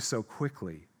will do so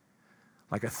quickly,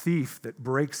 like a thief that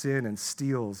breaks in and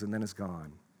steals and then is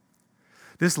gone.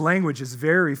 This language is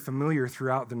very familiar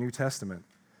throughout the New Testament.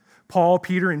 Paul,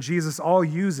 Peter, and Jesus all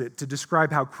use it to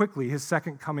describe how quickly his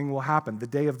second coming will happen, the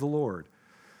day of the Lord.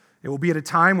 It will be at a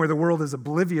time where the world is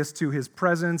oblivious to his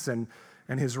presence and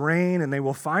his reign, and they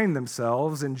will find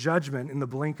themselves in judgment in the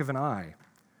blink of an eye.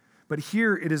 But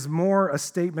here it is more a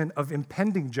statement of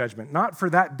impending judgment, not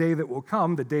for that day that will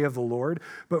come, the day of the Lord,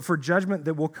 but for judgment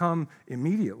that will come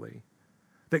immediately.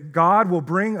 That God will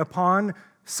bring upon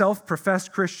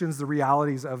self-professed Christians the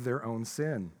realities of their own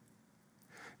sin.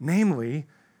 Namely,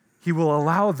 he will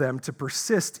allow them to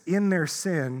persist in their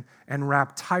sin and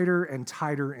wrap tighter and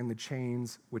tighter in the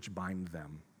chains which bind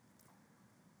them.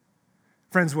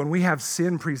 Friends, when we have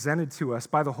sin presented to us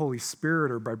by the Holy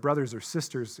Spirit or by brothers or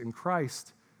sisters in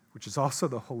Christ, which is also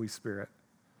the Holy Spirit,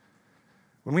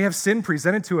 when we have sin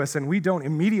presented to us and we don't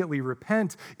immediately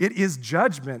repent, it is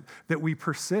judgment that we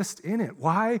persist in it.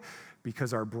 Why?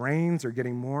 Because our brains are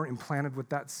getting more implanted with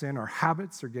that sin, our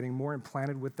habits are getting more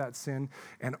implanted with that sin,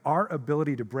 and our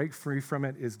ability to break free from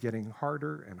it is getting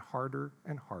harder and harder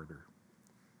and harder.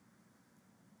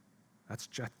 That's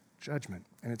judgment,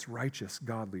 and it's righteous,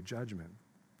 godly judgment.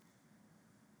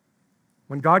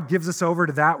 When God gives us over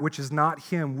to that which is not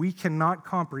him, we cannot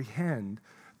comprehend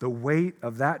the weight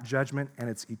of that judgment and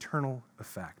its eternal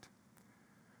effect.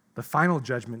 The final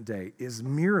judgment day is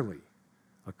merely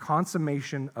a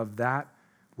consummation of that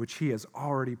which he has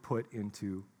already put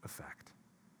into effect.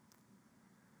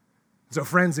 So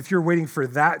friends, if you're waiting for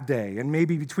that day, and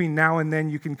maybe between now and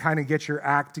then you can kind of get your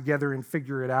act together and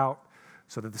figure it out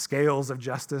so that the scales of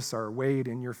justice are weighed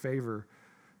in your favor,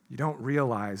 you don't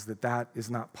realize that that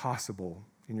is not possible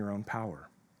in your own power.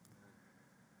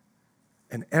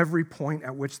 And every point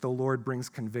at which the Lord brings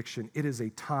conviction, it is a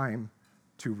time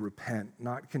to repent,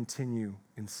 not continue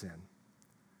in sin.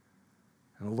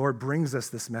 And the Lord brings us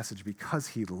this message because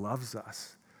he loves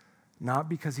us, not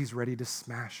because he's ready to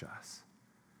smash us,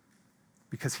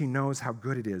 because he knows how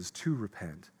good it is to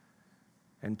repent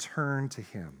and turn to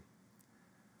him.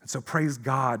 And so praise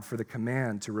God for the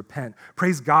command to repent.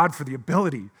 Praise God for the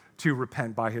ability to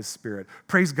repent by his Spirit.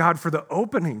 Praise God for the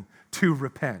opening to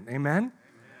repent. Amen?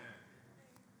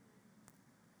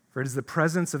 For it is the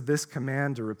presence of this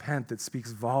command to repent that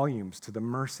speaks volumes to the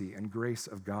mercy and grace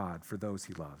of God for those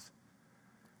he loves.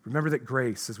 Remember that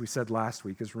grace, as we said last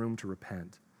week, is room to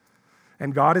repent.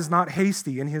 And God is not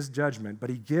hasty in his judgment, but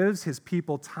he gives his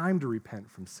people time to repent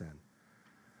from sin.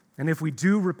 And if we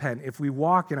do repent, if we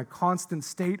walk in a constant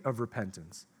state of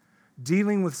repentance,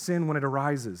 dealing with sin when it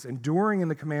arises, enduring in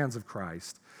the commands of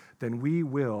Christ, then we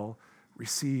will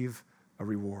receive a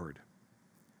reward.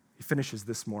 He finishes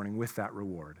this morning with that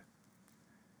reward.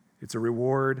 It's a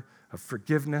reward of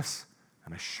forgiveness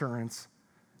and assurance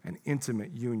and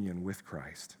intimate union with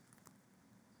Christ.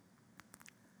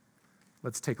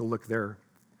 Let's take a look there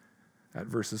at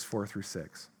verses 4 through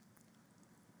 6.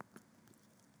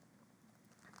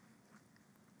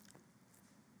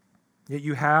 Yet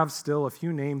you have still a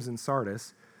few names in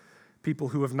Sardis, people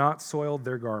who have not soiled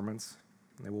their garments.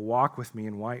 They will walk with me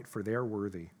in white, for they are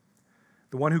worthy.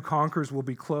 The one who conquers will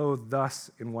be clothed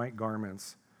thus in white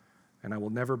garments, and I will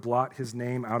never blot his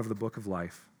name out of the book of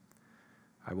life.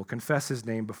 I will confess his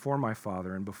name before my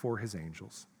Father and before his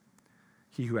angels.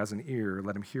 He who has an ear,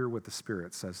 let him hear what the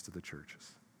Spirit says to the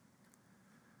churches.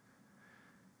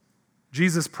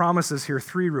 Jesus promises here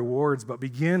 3 rewards, but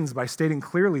begins by stating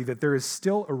clearly that there is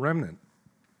still a remnant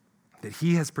that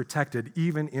he has protected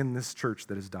even in this church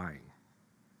that is dying.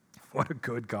 What a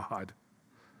good God.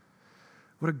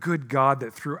 What a good God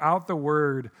that throughout the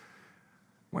word,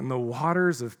 when the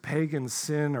waters of pagan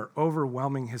sin are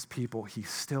overwhelming his people, he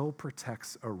still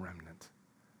protects a remnant.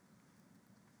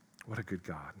 What a good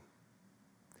God.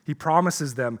 He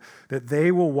promises them that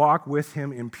they will walk with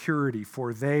him in purity,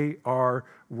 for they are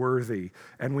worthy.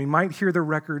 And we might hear the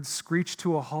record screech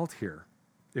to a halt here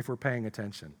if we're paying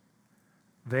attention.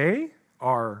 They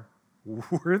are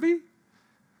worthy?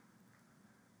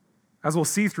 As we'll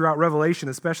see throughout Revelation,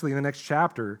 especially in the next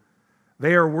chapter,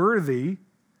 they are worthy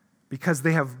because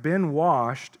they have been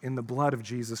washed in the blood of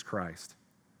Jesus Christ.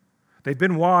 They've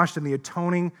been washed in the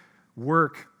atoning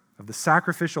work of the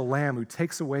sacrificial lamb who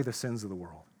takes away the sins of the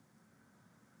world.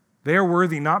 They are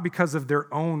worthy not because of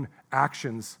their own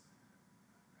actions,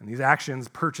 and these actions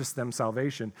purchase them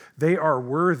salvation. They are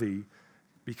worthy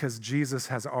because Jesus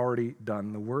has already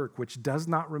done the work, which does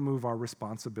not remove our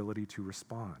responsibility to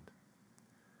respond.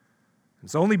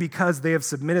 It's only because they have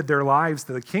submitted their lives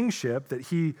to the kingship that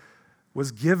he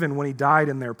was given when he died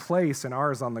in their place and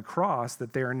ours on the cross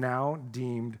that they are now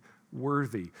deemed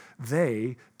worthy.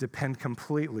 They depend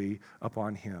completely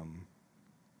upon him.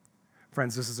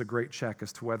 Friends, this is a great check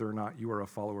as to whether or not you are a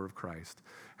follower of Christ.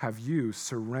 Have you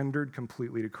surrendered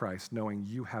completely to Christ, knowing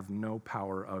you have no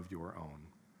power of your own?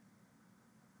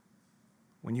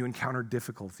 When you encounter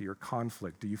difficulty or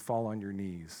conflict, do you fall on your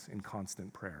knees in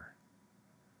constant prayer?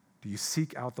 Do you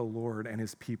seek out the Lord and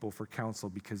his people for counsel?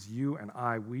 Because you and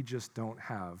I, we just don't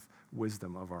have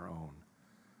wisdom of our own.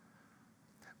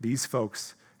 These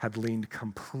folks had leaned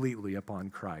completely upon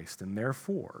Christ, and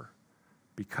therefore,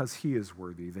 because he is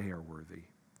worthy, they are worthy.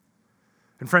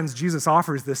 And friends, Jesus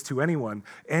offers this to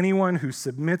anyone who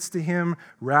submits to him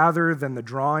rather than the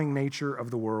drawing nature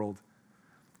of the world.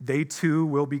 They too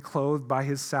will be clothed by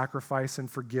his sacrifice and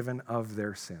forgiven of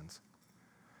their sins.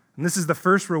 And this is the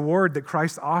first reward that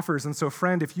Christ offers. And so,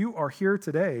 friend, if you are here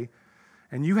today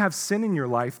and you have sin in your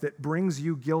life that brings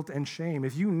you guilt and shame,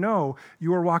 if you know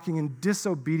you are walking in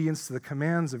disobedience to the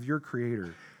commands of your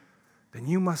Creator, then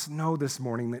you must know this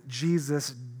morning that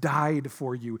Jesus died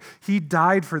for you. He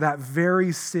died for that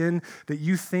very sin that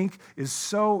you think is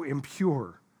so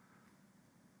impure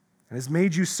and has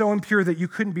made you so impure that you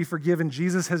couldn't be forgiven.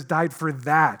 Jesus has died for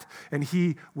that, and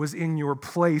he was in your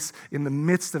place in the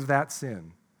midst of that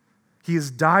sin. He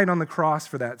has died on the cross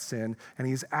for that sin, and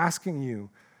he's asking you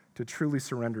to truly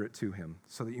surrender it to him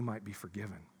so that you might be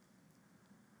forgiven.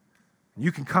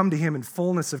 You can come to him in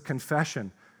fullness of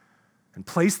confession and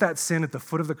place that sin at the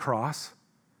foot of the cross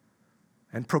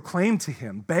and proclaim to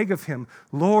him, beg of him,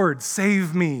 Lord,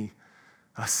 save me,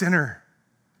 a sinner.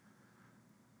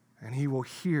 And he will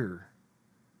hear,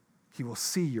 he will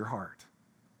see your heart.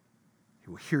 He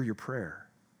will hear your prayer.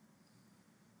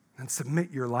 And submit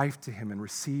your life to him and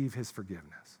receive his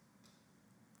forgiveness.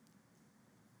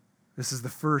 This is the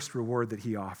first reward that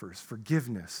he offers,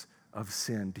 forgiveness of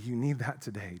sin. Do you need that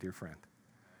today, dear friend?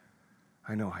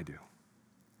 I know I do.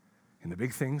 In the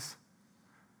big things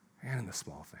and in the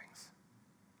small things.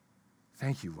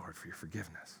 Thank you, Lord, for your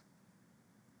forgiveness.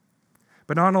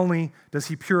 But not only does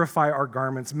he purify our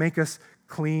garments, make us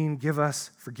clean, give us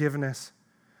forgiveness,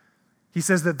 he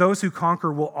says that those who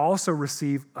conquer will also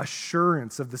receive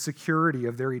assurance of the security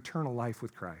of their eternal life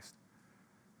with Christ.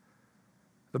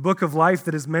 The book of life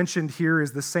that is mentioned here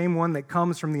is the same one that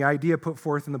comes from the idea put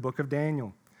forth in the book of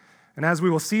Daniel. And as we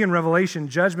will see in Revelation,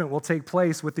 judgment will take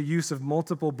place with the use of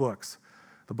multiple books.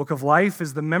 The book of life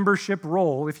is the membership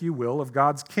roll, if you will, of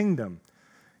God's kingdom.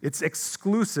 It's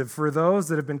exclusive for those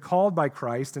that have been called by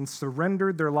Christ and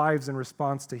surrendered their lives in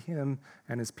response to him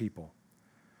and his people.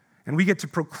 And we get to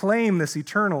proclaim this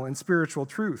eternal and spiritual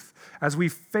truth as we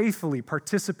faithfully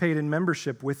participate in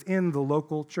membership within the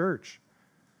local church.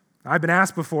 I've been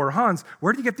asked before, Hans,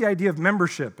 where do you get the idea of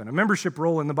membership and a membership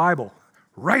roll in the Bible?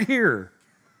 Right here,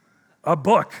 a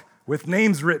book with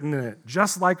names written in it,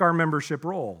 just like our membership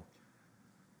roll.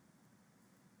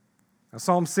 Now,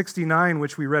 Psalm 69,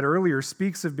 which we read earlier,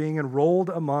 speaks of being enrolled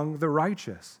among the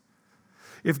righteous.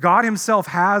 If God himself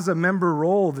has a member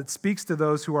roll that speaks to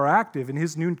those who are active in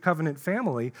his new covenant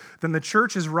family, then the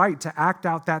church is right to act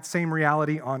out that same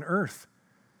reality on earth.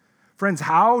 Friends,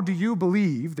 how do you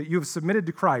believe that you have submitted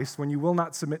to Christ when you will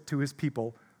not submit to his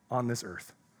people on this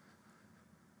earth?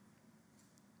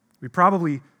 We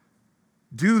probably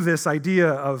do this idea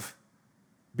of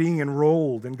being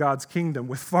enrolled in God's kingdom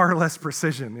with far less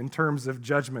precision in terms of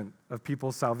judgment of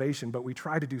people's salvation, but we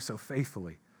try to do so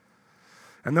faithfully.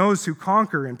 And those who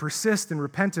conquer and persist in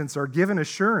repentance are given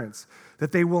assurance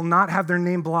that they will not have their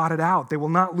name blotted out. They will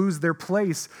not lose their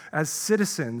place as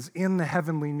citizens in the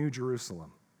heavenly New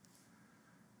Jerusalem.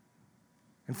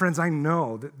 And friends, I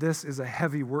know that this is a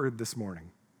heavy word this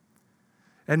morning.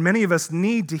 And many of us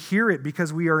need to hear it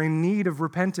because we are in need of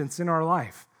repentance in our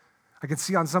life. I can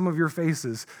see on some of your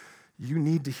faces, you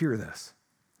need to hear this,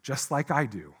 just like I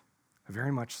do,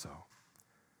 very much so.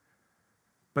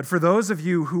 But for those of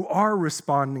you who are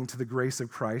responding to the grace of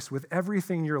Christ with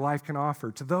everything your life can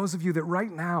offer, to those of you that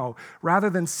right now, rather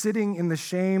than sitting in the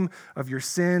shame of your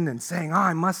sin and saying,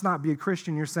 I must not be a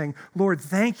Christian, you're saying, Lord,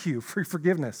 thank you for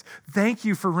forgiveness. Thank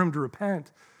you for room to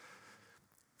repent.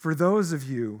 For those of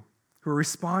you who are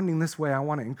responding this way, I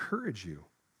want to encourage you.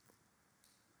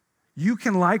 You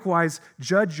can likewise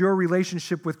judge your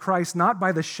relationship with Christ not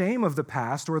by the shame of the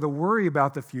past or the worry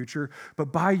about the future,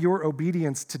 but by your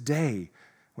obedience today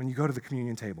when you go to the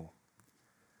communion table.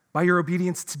 By your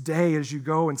obedience today as you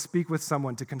go and speak with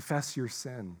someone to confess your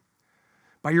sin.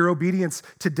 By your obedience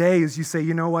today as you say,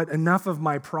 you know what, enough of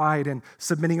my pride and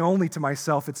submitting only to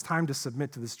myself, it's time to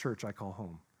submit to this church I call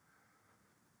home.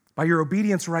 By your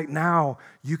obedience right now,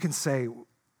 you can say,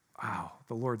 wow,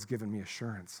 the Lord's given me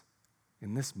assurance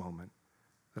in this moment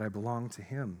that I belong to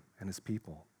him and his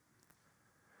people.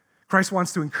 Christ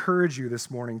wants to encourage you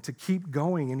this morning to keep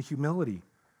going in humility.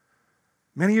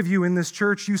 Many of you in this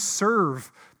church, you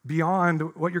serve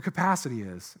beyond what your capacity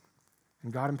is,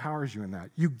 and God empowers you in that.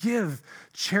 You give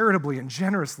charitably and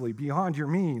generously beyond your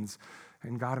means,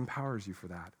 and God empowers you for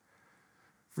that.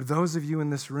 For those of you in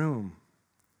this room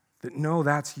that know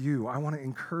that's you, I want to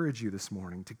encourage you this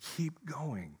morning to keep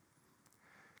going.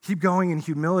 Keep going in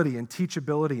humility and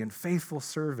teachability and faithful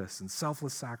service and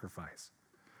selfless sacrifice.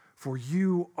 For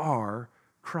you are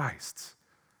Christ's,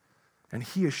 and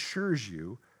he assures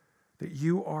you that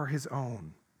you are his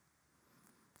own.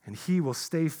 And he will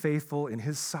stay faithful in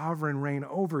his sovereign reign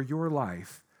over your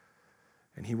life,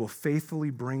 and he will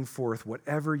faithfully bring forth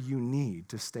whatever you need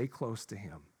to stay close to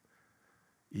him,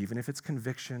 even if it's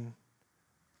conviction,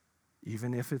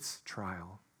 even if it's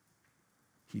trial.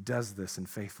 He does this in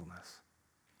faithfulness.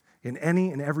 In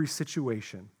any and every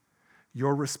situation,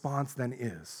 your response then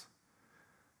is,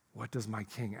 what does my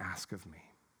King ask of me?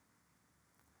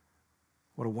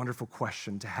 What a wonderful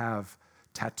question to have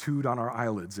tattooed on our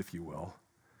eyelids, if you will.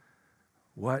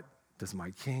 What does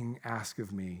my King ask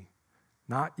of me?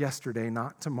 Not yesterday,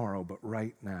 not tomorrow, but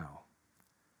right now.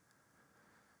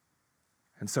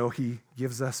 And so he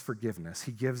gives us forgiveness.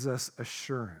 He gives us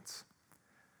assurance.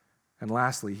 And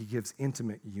lastly, he gives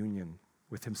intimate union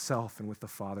with himself and with the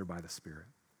Father by the Spirit.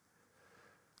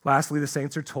 Lastly, the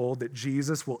saints are told that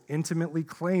Jesus will intimately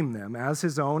claim them as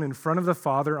his own in front of the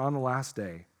Father on the last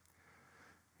day.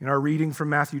 In our reading from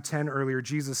Matthew 10 earlier,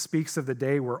 Jesus speaks of the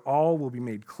day where all will be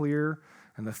made clear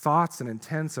and the thoughts and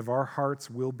intents of our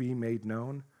hearts will be made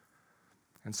known.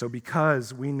 And so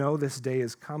because we know this day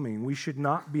is coming, we should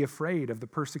not be afraid of the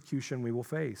persecution we will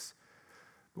face,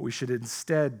 but we should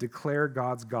instead declare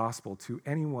God's gospel to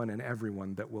anyone and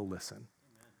everyone that will listen.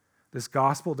 Amen. This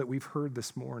gospel that we've heard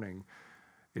this morning,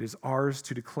 it is ours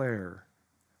to declare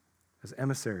as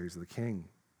emissaries of the King.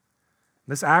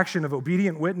 This action of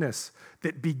obedient witness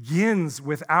that begins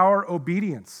with our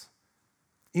obedience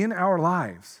in our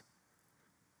lives.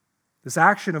 This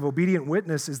action of obedient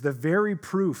witness is the very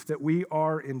proof that we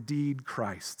are indeed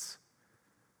Christ's.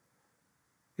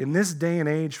 In this day and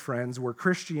age, friends, where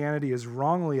Christianity is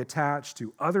wrongly attached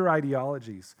to other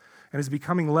ideologies and is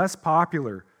becoming less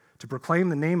popular to proclaim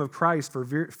the name of Christ for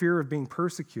fear of being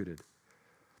persecuted,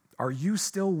 Are you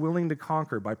still willing to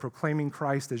conquer by proclaiming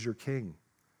Christ as your king?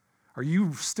 Are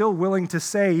you still willing to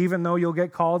say, even though you'll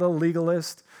get called a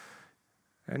legalist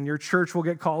and your church will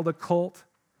get called a cult,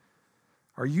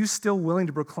 are you still willing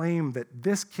to proclaim that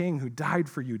this king who died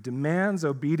for you demands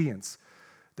obedience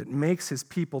that makes his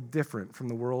people different from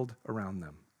the world around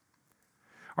them?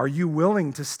 Are you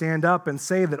willing to stand up and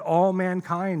say that all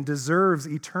mankind deserves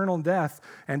eternal death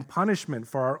and punishment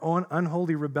for our own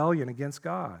unholy rebellion against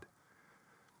God?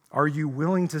 Are you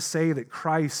willing to say that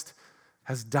Christ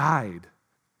has died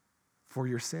for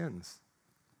your sins?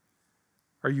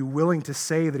 Are you willing to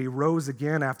say that he rose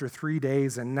again after 3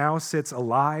 days and now sits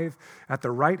alive at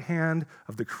the right hand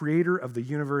of the creator of the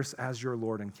universe as your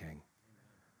Lord and King?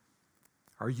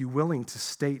 Are you willing to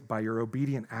state by your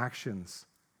obedient actions,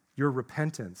 your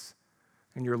repentance,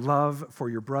 and your love for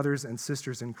your brothers and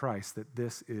sisters in Christ that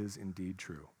this is indeed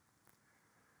true?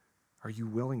 Are you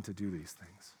willing to do these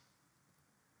things?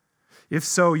 If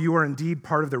so, you are indeed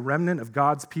part of the remnant of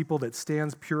God's people that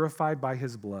stands purified by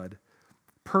his blood,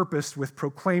 purposed with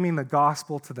proclaiming the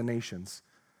gospel to the nations.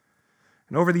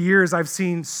 And over the years, I've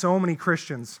seen so many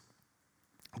Christians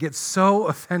get so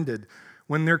offended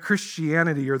when their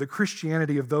Christianity or the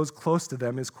Christianity of those close to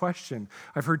them is questioned.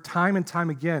 I've heard time and time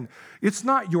again, it's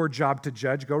not your job to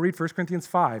judge. Go read 1 Corinthians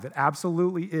 5. It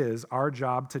absolutely is our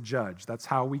job to judge. That's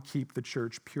how we keep the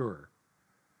church pure.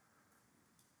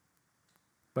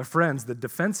 But friends, the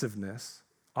defensiveness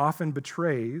often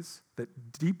betrays that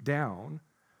deep down,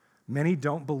 many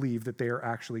don't believe that they are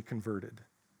actually converted.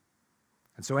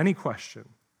 And so any question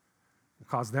will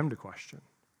cause them to question.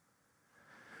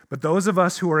 But those of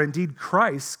us who are indeed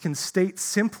Christ can state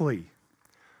simply,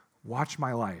 watch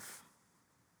my life.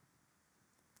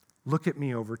 Look at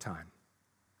me over time.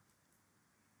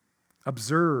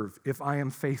 Observe if I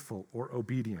am faithful or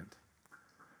obedient.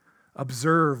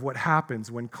 Observe what happens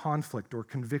when conflict or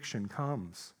conviction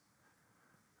comes.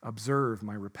 Observe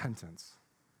my repentance.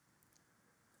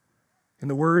 In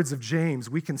the words of James,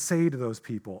 we can say to those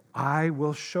people, I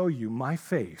will show you my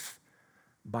faith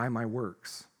by my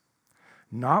works.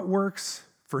 Not works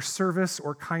for service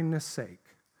or kindness' sake,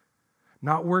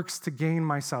 not works to gain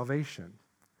my salvation,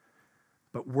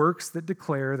 but works that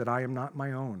declare that I am not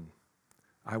my own.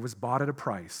 I was bought at a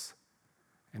price,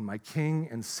 and my King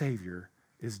and Savior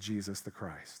is Jesus the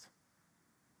Christ.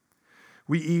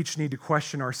 We each need to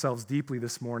question ourselves deeply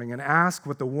this morning and ask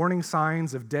what the warning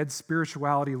signs of dead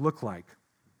spirituality look like.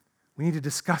 We need to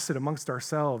discuss it amongst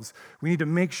ourselves. We need to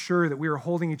make sure that we are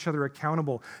holding each other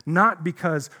accountable, not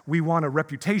because we want a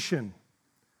reputation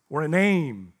or a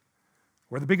name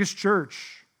or the biggest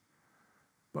church,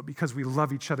 but because we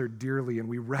love each other dearly and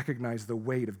we recognize the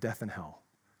weight of death and hell.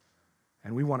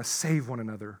 And we want to save one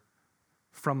another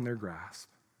from their grasp.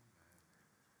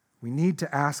 We need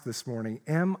to ask this morning,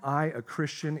 am I a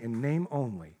Christian in name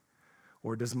only,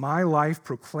 or does my life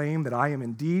proclaim that I am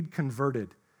indeed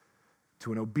converted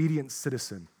to an obedient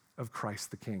citizen of Christ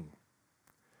the King?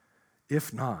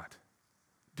 If not,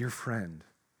 dear friend,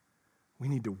 we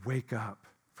need to wake up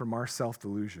from our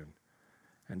self-delusion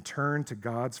and turn to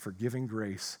God's forgiving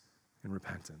grace and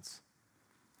repentance.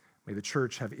 May the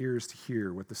church have ears to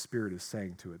hear what the Spirit is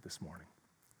saying to it this morning.